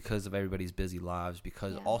 because of everybody's busy lives,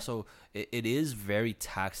 because Yeah. also it is very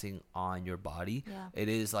taxing on your body. Yeah. It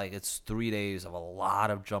is like it's 3 days of a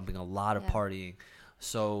lot of jumping, a lot of Yeah. partying.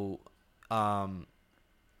 So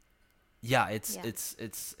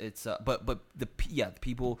but the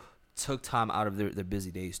people took time out of their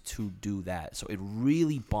busy days to do that, so it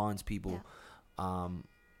really bonds people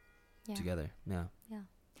Yeah. together. Yeah.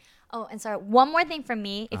 Oh, and sorry, one more thing from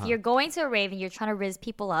me. If Uh-huh. you're going to a rave and you're trying to riz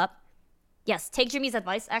people up, yes, take Jimmy's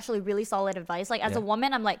advice. Actually, really solid advice. Like as a Yeah.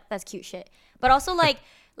 woman, I'm like, that's cute shit. But also like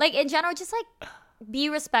in general, just like be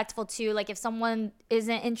respectful too. Like if someone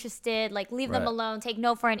isn't interested, like leave them Right. alone. Take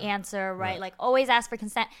no for an answer, right? Right. Like always ask for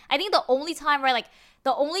consent. I think the only time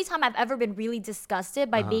I've ever been really disgusted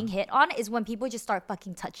by being hit on is when people just start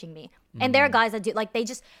fucking touching me. And there are guys that do like they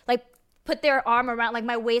just like put their arm around like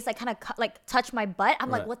my waist, like kind of like touch my butt.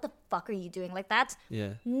 I'm like, Right. what the fuck are you doing? Like that's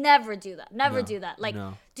Yeah. never do that. Never No, do that. Like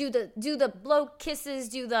no. do the blow kisses,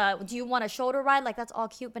 do you want a shoulder ride? Like that's all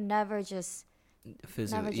cute, but never just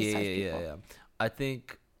Physically. Never just touch people. Yeah. I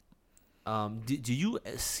think do you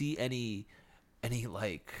see any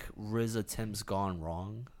like Riz attempts gone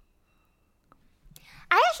wrong?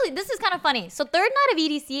 this is kind of funny. So third night of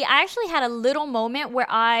EDC, I actually had a little moment where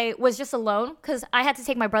I was just alone because I had to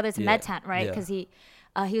take my brother to Yeah, med tent, right? yeah. Because he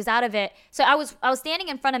was out of it. So I was standing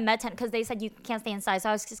in front of med tent because they said you can't stay inside. So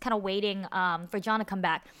I was just kind of waiting for John to come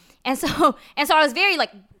back. And so I was very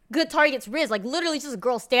like good targets Riz, like literally just a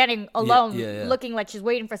girl standing alone, yeah. looking like she's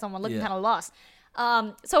waiting for someone, looking Yeah. kind of lost.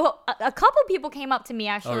 So a couple people came up to me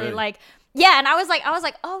actually, really? like, yeah, and I was like,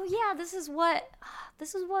 oh yeah, this is what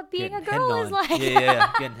being Getting a girl hit is on. like.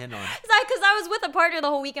 Yeah, getting hit on. Because I was with a partner the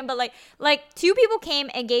whole weekend, but like 2 people came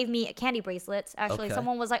and gave me candy bracelets. Actually, Okay.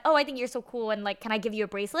 someone was like, "Oh, I think you're so cool, and like, can I give you a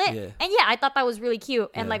bracelet?" Yeah. And yeah, I thought that was really cute.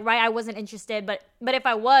 And Yeah. like, right, I wasn't interested, but if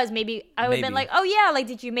I was, maybe I would have been Maybe. like, "Oh yeah, like,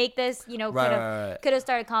 did you make this?" Right. Could have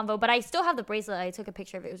started convo. But I still have the bracelet. I took a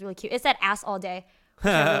picture of it. It was really cute. It said "ass all day,"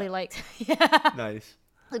 which I really liked. Yeah, Nice.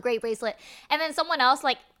 a great bracelet. And then someone else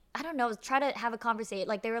like, I don't know, try to have a conversation.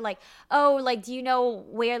 Like they were like, "Oh, like, do you know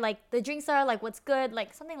where like the drinks are? Like what's good?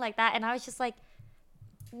 Like something like that." And I was just like,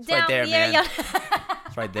 right there, man. yeah.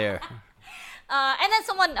 It's right there. And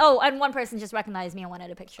then and one person just recognized me and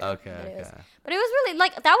wanted a picture. Okay, But it was really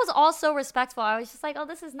like that was all so respectful. I was just like, "Oh,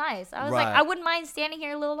 this is nice." I was like, Right. I wouldn't mind standing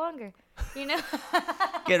here a little longer, you know.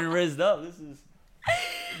 Getting rizzed up. This is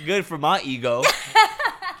good for my ego.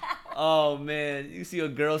 Oh man, you see a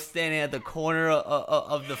girl standing at the corner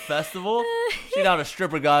of the festival. She's not a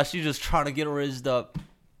stripper, guys. She's just trying to get rizzed up.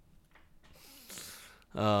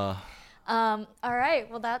 All right.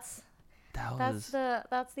 Well, that's That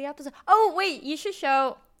that's the episode. Oh wait, you should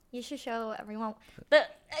show everyone the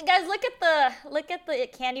guys. Look at the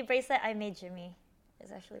candy bracelet I made Jimmy.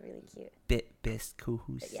 It's actually really cute. best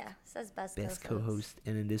co-host. But yeah, it says best co-host. co-host,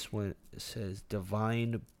 and in this one it says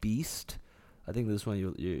Divine Beast. I think this one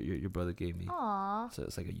your brother gave me. Aw. So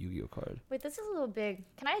it's like a Yu-Gi-Oh card. Wait, this is a little big.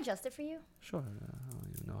 Can I adjust it for you? Sure. I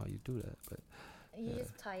don't even know how you do that, but You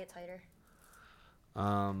just tie it tighter.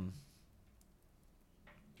 yeah.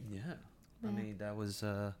 I Yeah. mean that was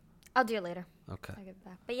I'll do it later. okay. I'll give it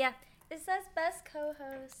back. But yeah, it says best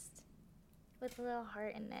co-host with a little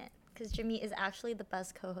heart in it because Jimmy is actually the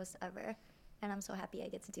best co-host ever, and I'm so happy I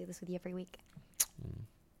get to do this with you every week.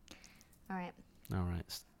 All right. All right.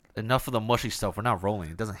 Enough of the mushy stuff. We're not rolling.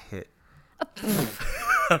 It doesn't hit.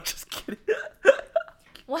 I'm just kidding.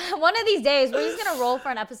 One of these days, we're just gonna roll for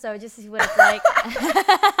an episode just to see what it's like.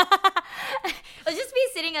 It'll just be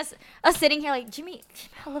us sitting here like, Jimmy,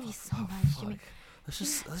 I love you so much, Jimmy. Let's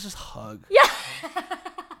just hug. Yeah.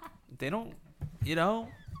 They don't, you know.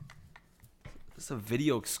 It's a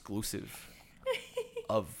video exclusive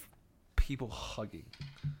of people hugging.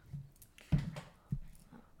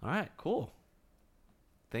 All right, cool.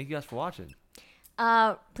 Thank you guys for watching.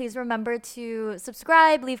 Please remember to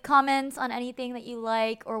subscribe, leave comments on anything that you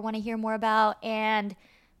like or want to hear more about. And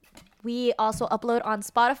we also upload on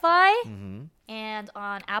Spotify and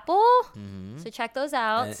on Apple. So check those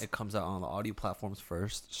out. And it comes out on the audio platforms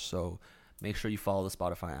first. So make sure you follow the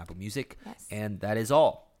Spotify and Apple Music. Yes. And that is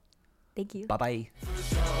all. Thank you. Bye-bye.